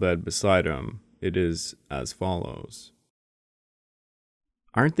hospital bed beside him. It is as follows.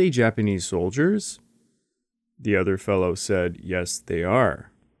 "Aren't they Japanese soldiers?" The other fellow said, "Yes, they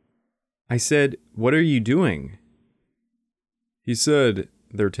are." I said, "What are you doing?" He said,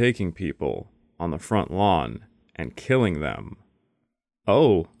 "They're taking people on the front lawn and killing them."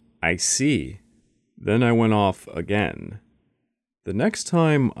 "Oh, I see." Then I went off again. The next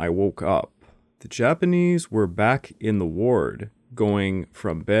time I woke up, the Japanese were back in the ward, going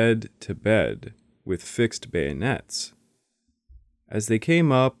from bed to bed with fixed bayonets. As they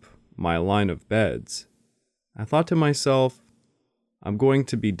came up my line of beds, I thought to myself, I'm going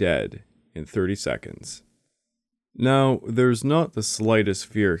to be dead in 30 seconds. Now, there's not the slightest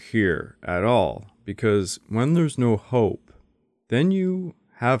fear here at all, because when there's no hope, then you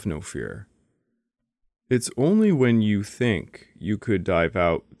have no fear. It's only when you think you could dive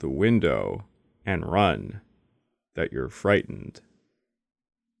out the window and run that you're frightened.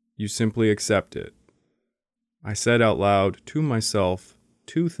 You simply accept it. I said out loud to myself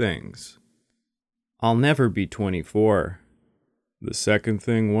 2 things. I'll never be 24. The second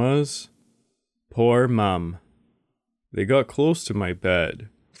thing was, poor Mum. They got close to my bed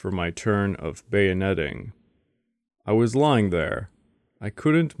for my turn of bayoneting. I was lying there. I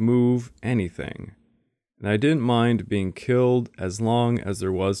couldn't move anything, and I didn't mind being killed as long as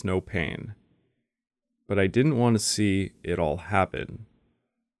there was no pain. But I didn't want to see it all happen.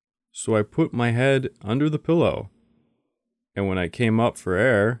 So I put my head under the pillow, and when I came up for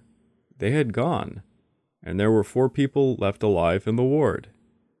air, they had gone, and there were 4 people left alive in the ward.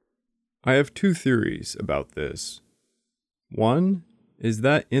 I have 2 theories about this. One is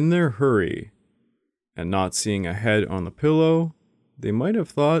that in their hurry, and not seeing a head on the pillow, they might have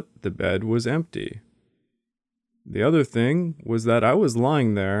thought the bed was empty. The other thing was that I was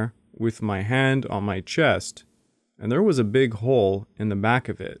lying there with my hand on my chest, and there was a big hole in the back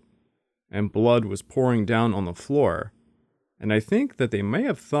of it, and blood was pouring down on the floor, and I think that they may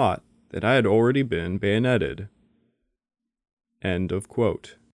have thought that I had already been bayoneted. End of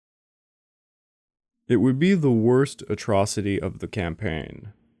quote. It would be the worst atrocity of the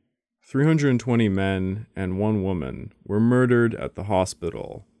campaign. 320 men and 1 woman were murdered at the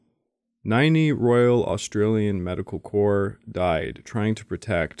hospital. 90 Royal Australian Medical Corps died trying to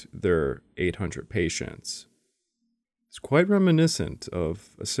protect their 800 patients. It's quite reminiscent of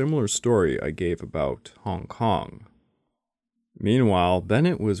a similar story I gave about Hong Kong. Meanwhile,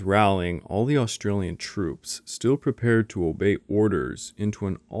 Bennett was rallying all the Australian troops still prepared to obey orders into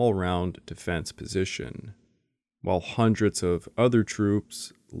an all-round defense position, while hundreds of other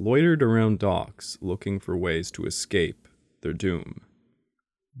troops loitered around docks looking for ways to escape their doom.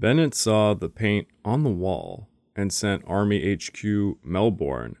 Bennett saw the paint on the wall and sent Army HQ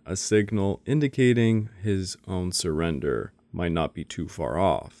Melbourne a signal indicating his own surrender might not be too far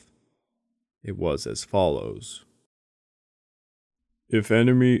off. It was as follows. If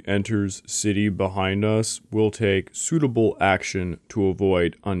enemy enters city behind us, we'll take suitable action to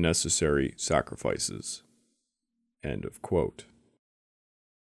avoid unnecessary sacrifices. End of quote.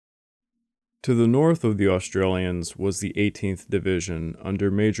 To the north of the Australians was the 18th Division under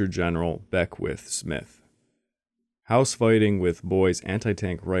Major General Beckwith Smith. House fighting with Boy's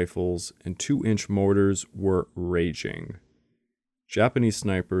anti-tank rifles and 2-inch mortars were raging. Japanese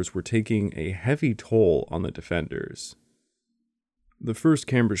snipers were taking a heavy toll on the defenders. The first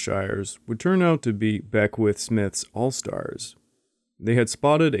Cambridgeshires would turn out to be Beckwith Smith's All-Stars. They had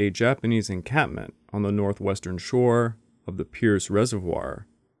spotted a Japanese encampment on the northwestern shore of the Pierce Reservoir,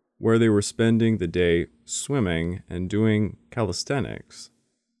 where they were spending the day swimming and doing calisthenics.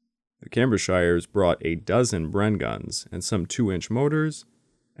 The Cambridgeshires brought a dozen Bren guns and some 2-inch mortars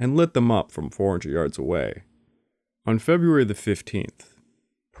and lit them up from 400 yards away. On February the 15th,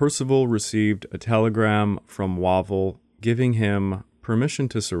 Percival received a telegram from Wavell giving him permission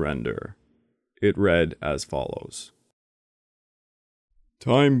to surrender. It read as follows: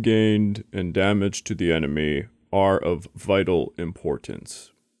 "Time gained and damage to the enemy are of vital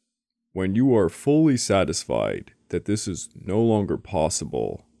importance. When you are fully satisfied that this is no longer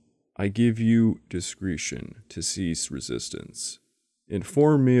possible, I give you discretion to cease resistance.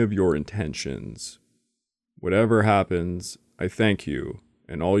 Inform me of your intentions. Whatever happens, I thank you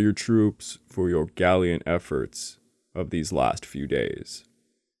and all your troops for your gallant efforts of these last few days."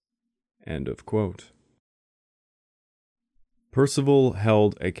 End of quote. Percival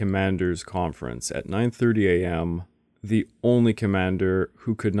held a commander's conference at 9:30 a.m. The only commander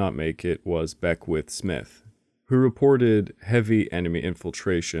who could not make it was Beckwith Smith, who reported heavy enemy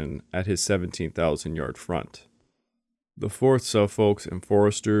infiltration at his 17,000-yard front. The 4th Suffolks and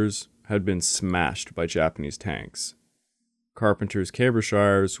Foresters had been smashed by Japanese tanks. Carpenter's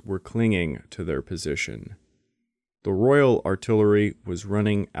Cambridgeshires were clinging to their position. The Royal Artillery was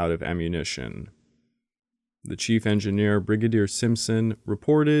running out of ammunition. The chief engineer, Brigadier Simpson,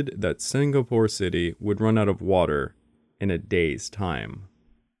 reported that Singapore City would run out of water in a day's time.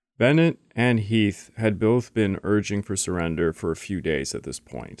 Bennett and Heath had both been urging for surrender for a few days at this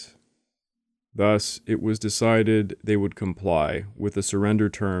point. Thus, it was decided they would comply with the surrender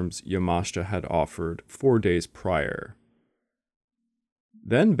terms Yamashita had offered 4 days prior.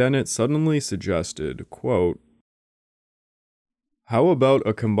 Then Bennett suddenly suggested, quote, "How about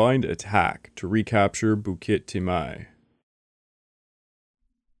a combined attack to recapture Bukit Timah?"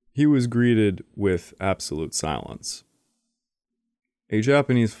 He was greeted with absolute silence. A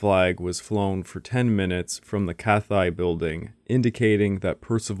Japanese flag was flown for 10 minutes from the Cathay building, indicating that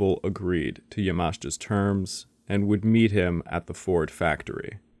Percival agreed to Yamashita's terms and would meet him at the Ford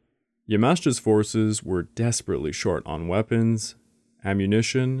factory. Yamashita's forces were desperately short on weapons,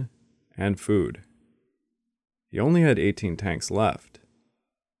 ammunition, and food. He only had 18 tanks left,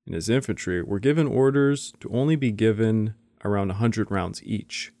 and his infantry were given orders to only be given around 100 rounds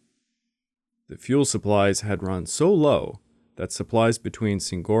each. The fuel supplies had run so low that supplies between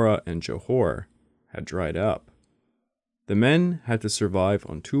Singora and Johor had dried up. The men had to survive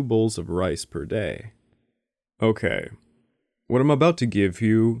on 2 bowls of rice per day. Okay, what I'm about to give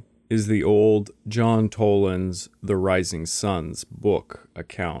you is the old John Toland's The Rising Sun's book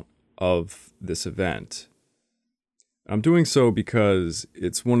account of this event. I'm doing so because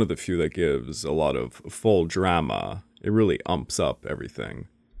it's one of the few that gives a lot of full drama. It really umps up everything.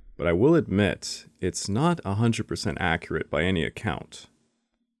 But I will admit, it's not 100% accurate by any account.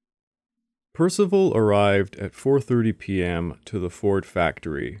 Percival arrived at 4:30 p.m. to the Ford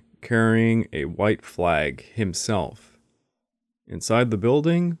factory, carrying a white flag himself. Inside the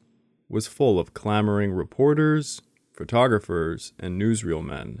building was full of clamoring reporters, photographers, and newsreel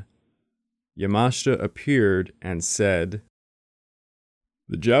men. Yamashita appeared and said,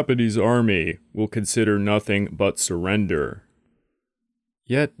 "The Japanese army will consider nothing but surrender."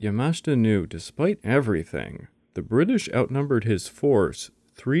 Yet Yamashita knew, despite everything, the British outnumbered his force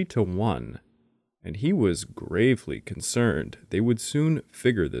 3-1, and he was gravely concerned they would soon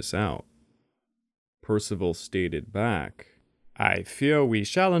figure this out. Percival stated back, "I fear we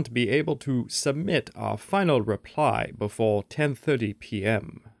shan't be able to submit our final reply before 10:30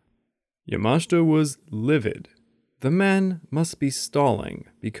 p.m. Yamashita was livid. The man must be stalling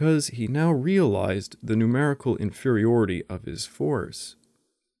because he now realized the numerical inferiority of his force.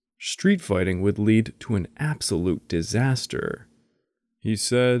 Street fighting would lead to an absolute disaster. He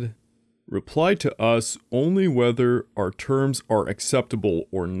said, "Reply to us only whether our terms are acceptable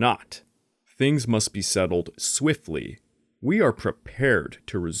or not. Things must be settled swiftly. We are prepared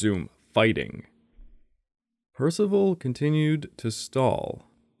to resume fighting." Percival continued to stall.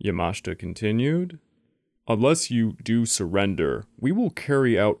 Yamashita continued, "Unless you do surrender, we will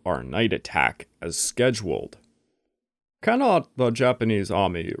carry out our night attack as scheduled." "Cannot the Japanese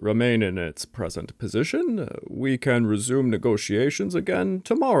army remain in its present position? We can resume negotiations again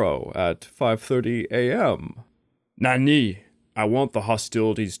tomorrow at 5:30 a.m. "Nani, I want the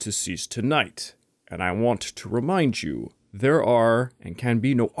hostilities to cease tonight, and I want to remind you, there are and can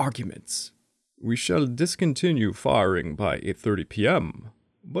be no arguments. We shall discontinue firing by 8:30 p.m.,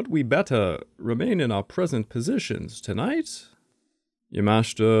 but we better remain in our present positions tonight."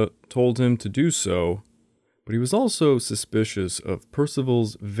 Yamashita told him to do so, but he was also suspicious of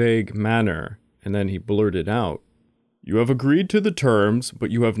Percival's vague manner, and then he blurted out, "You have agreed to the terms,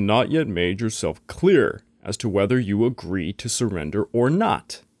 but you have not yet made yourself clear as to whether you agree to surrender or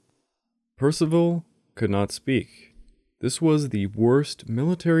not." Percival could not speak. This was the worst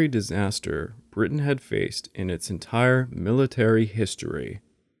military disaster Britain had faced in its entire military history.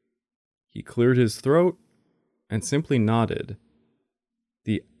 He cleared his throat and simply nodded.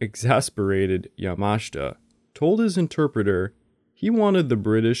 The exasperated Yamashita told his interpreter he wanted the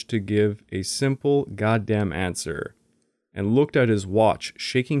British to give a simple goddamn answer, and looked at his watch,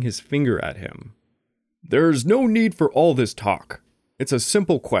 shaking his finger at him. "There's no need for all this talk. It's a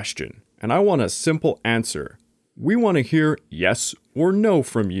simple question, and I want a simple answer. We want to hear yes or no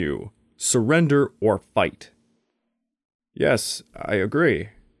from you. Surrender or fight." "Yes, I agree.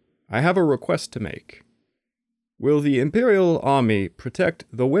 I have a request to make. Will the Imperial Army protect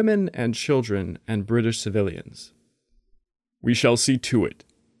the women and children and British civilians?" "We shall see to it.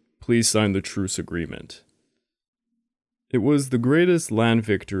 Please sign the truce agreement." It was the greatest land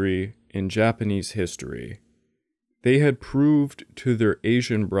victory in Japanese history. They had proved to their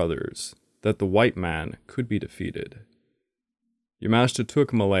Asian brothers that the white man could be defeated. Yamashita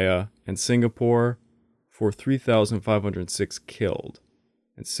took Malaya and Singapore for 3,506 killed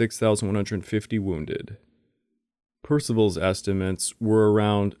and 6,150 wounded. Percival's estimates were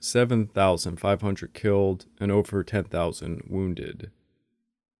around 7,500 killed and over 10,000 wounded.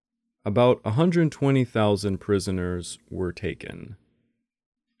 About 120,000 prisoners were taken.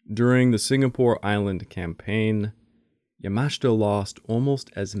 During the Singapore Island Campaign, Yamashita lost almost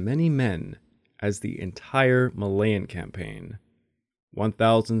as many men as the entire Malayan Campaign,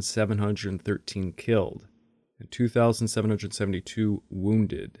 1,713 killed and 2,772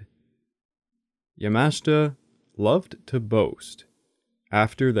 wounded. Yamashita loved to boast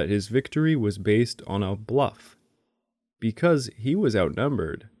after that his victory was based on a bluff, because he was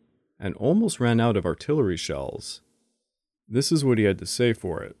outnumbered and almost ran out of artillery shells. This is what he had to say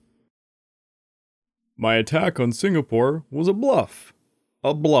for it. "My attack on Singapore was a bluff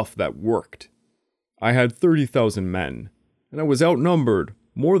that worked. I had 30,000 men, and I was outnumbered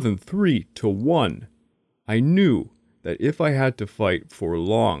more than 3-1. I knew that if I had to fight for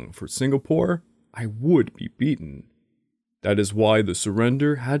long for Singapore, I would be beaten. That is why the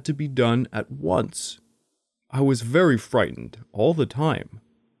surrender had to be done at once. I was very frightened all the time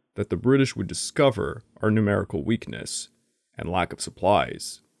that the British would discover our numerical weakness and lack of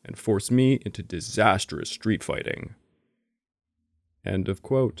supplies and force me into disastrous street fighting." End of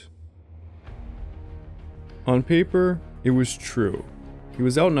quote. On paper, it was true. He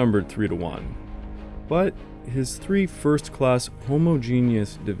was outnumbered 3-1. But his 3 first-class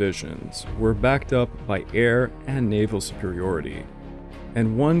homogeneous divisions were backed up by air and naval superiority,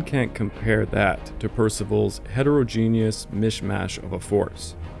 and one can't compare that to Percival's heterogeneous mishmash of a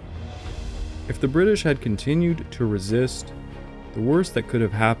force. If the British had continued to resist, the worst that could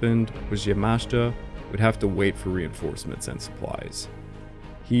have happened was Yamashita would have to wait for reinforcements and supplies.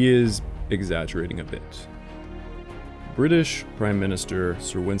 He is exaggerating a bit. British Prime Minister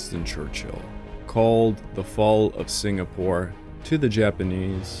Sir Winston Churchill called the fall of Singapore to the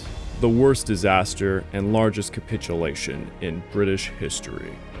Japanese the worst disaster and largest capitulation in British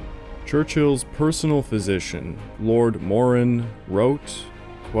history. Churchill's personal physician, Lord Moran, wrote,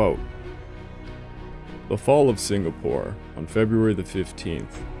 quote, "The fall of Singapore on February the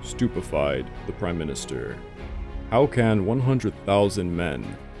 15th stupefied the Prime Minister. How can 100,000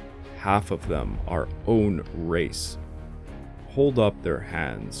 men, half of them our own race, hold up their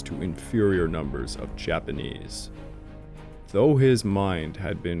hands to inferior numbers of Japanese?" Though his mind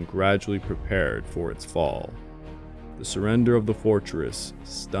had been gradually prepared for its fall, the surrender of the fortress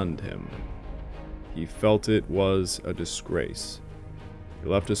stunned him. He felt it was a disgrace. It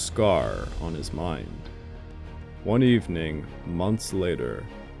left a scar on his mind. One evening, months later,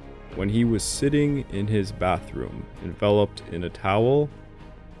 when he was sitting in his bathroom, enveloped in a towel,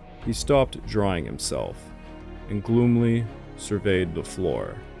 he stopped drying himself and gloomily surveyed the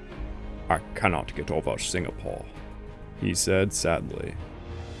floor. "I cannot get over Singapore," he said sadly.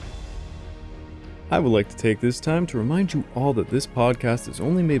 I would like to take this time to remind you all that this podcast is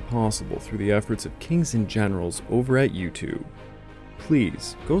only made possible through the efforts of Kings and Generals over at YouTube.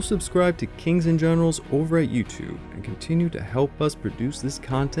 Please go subscribe to Kings and Generals over at YouTube and continue to help us produce this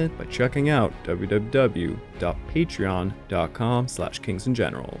content by checking out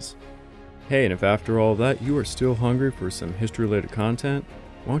www.patreon.com/kingsandgenerals. Hey, and if after all that you are still hungry for some history-related content,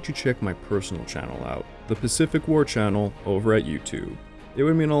 why don't you check my personal channel out, the Pacific War channel over at YouTube. It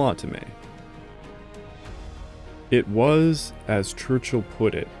would mean a lot to me. It was, as Churchill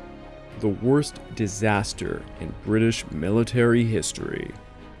put it, the worst disaster in British military history.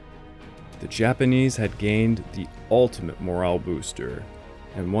 The Japanese had gained the ultimate morale booster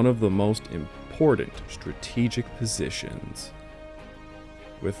and one of the most important strategic positions.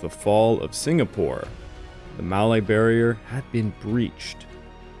 With the fall of Singapore, the Malay barrier had been breached.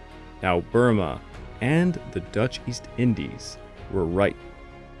 Now Burma and the Dutch East Indies were ripe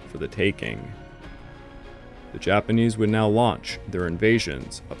for the taking. The Japanese would now launch their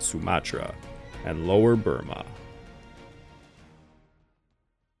invasions of Sumatra and Lower Burma.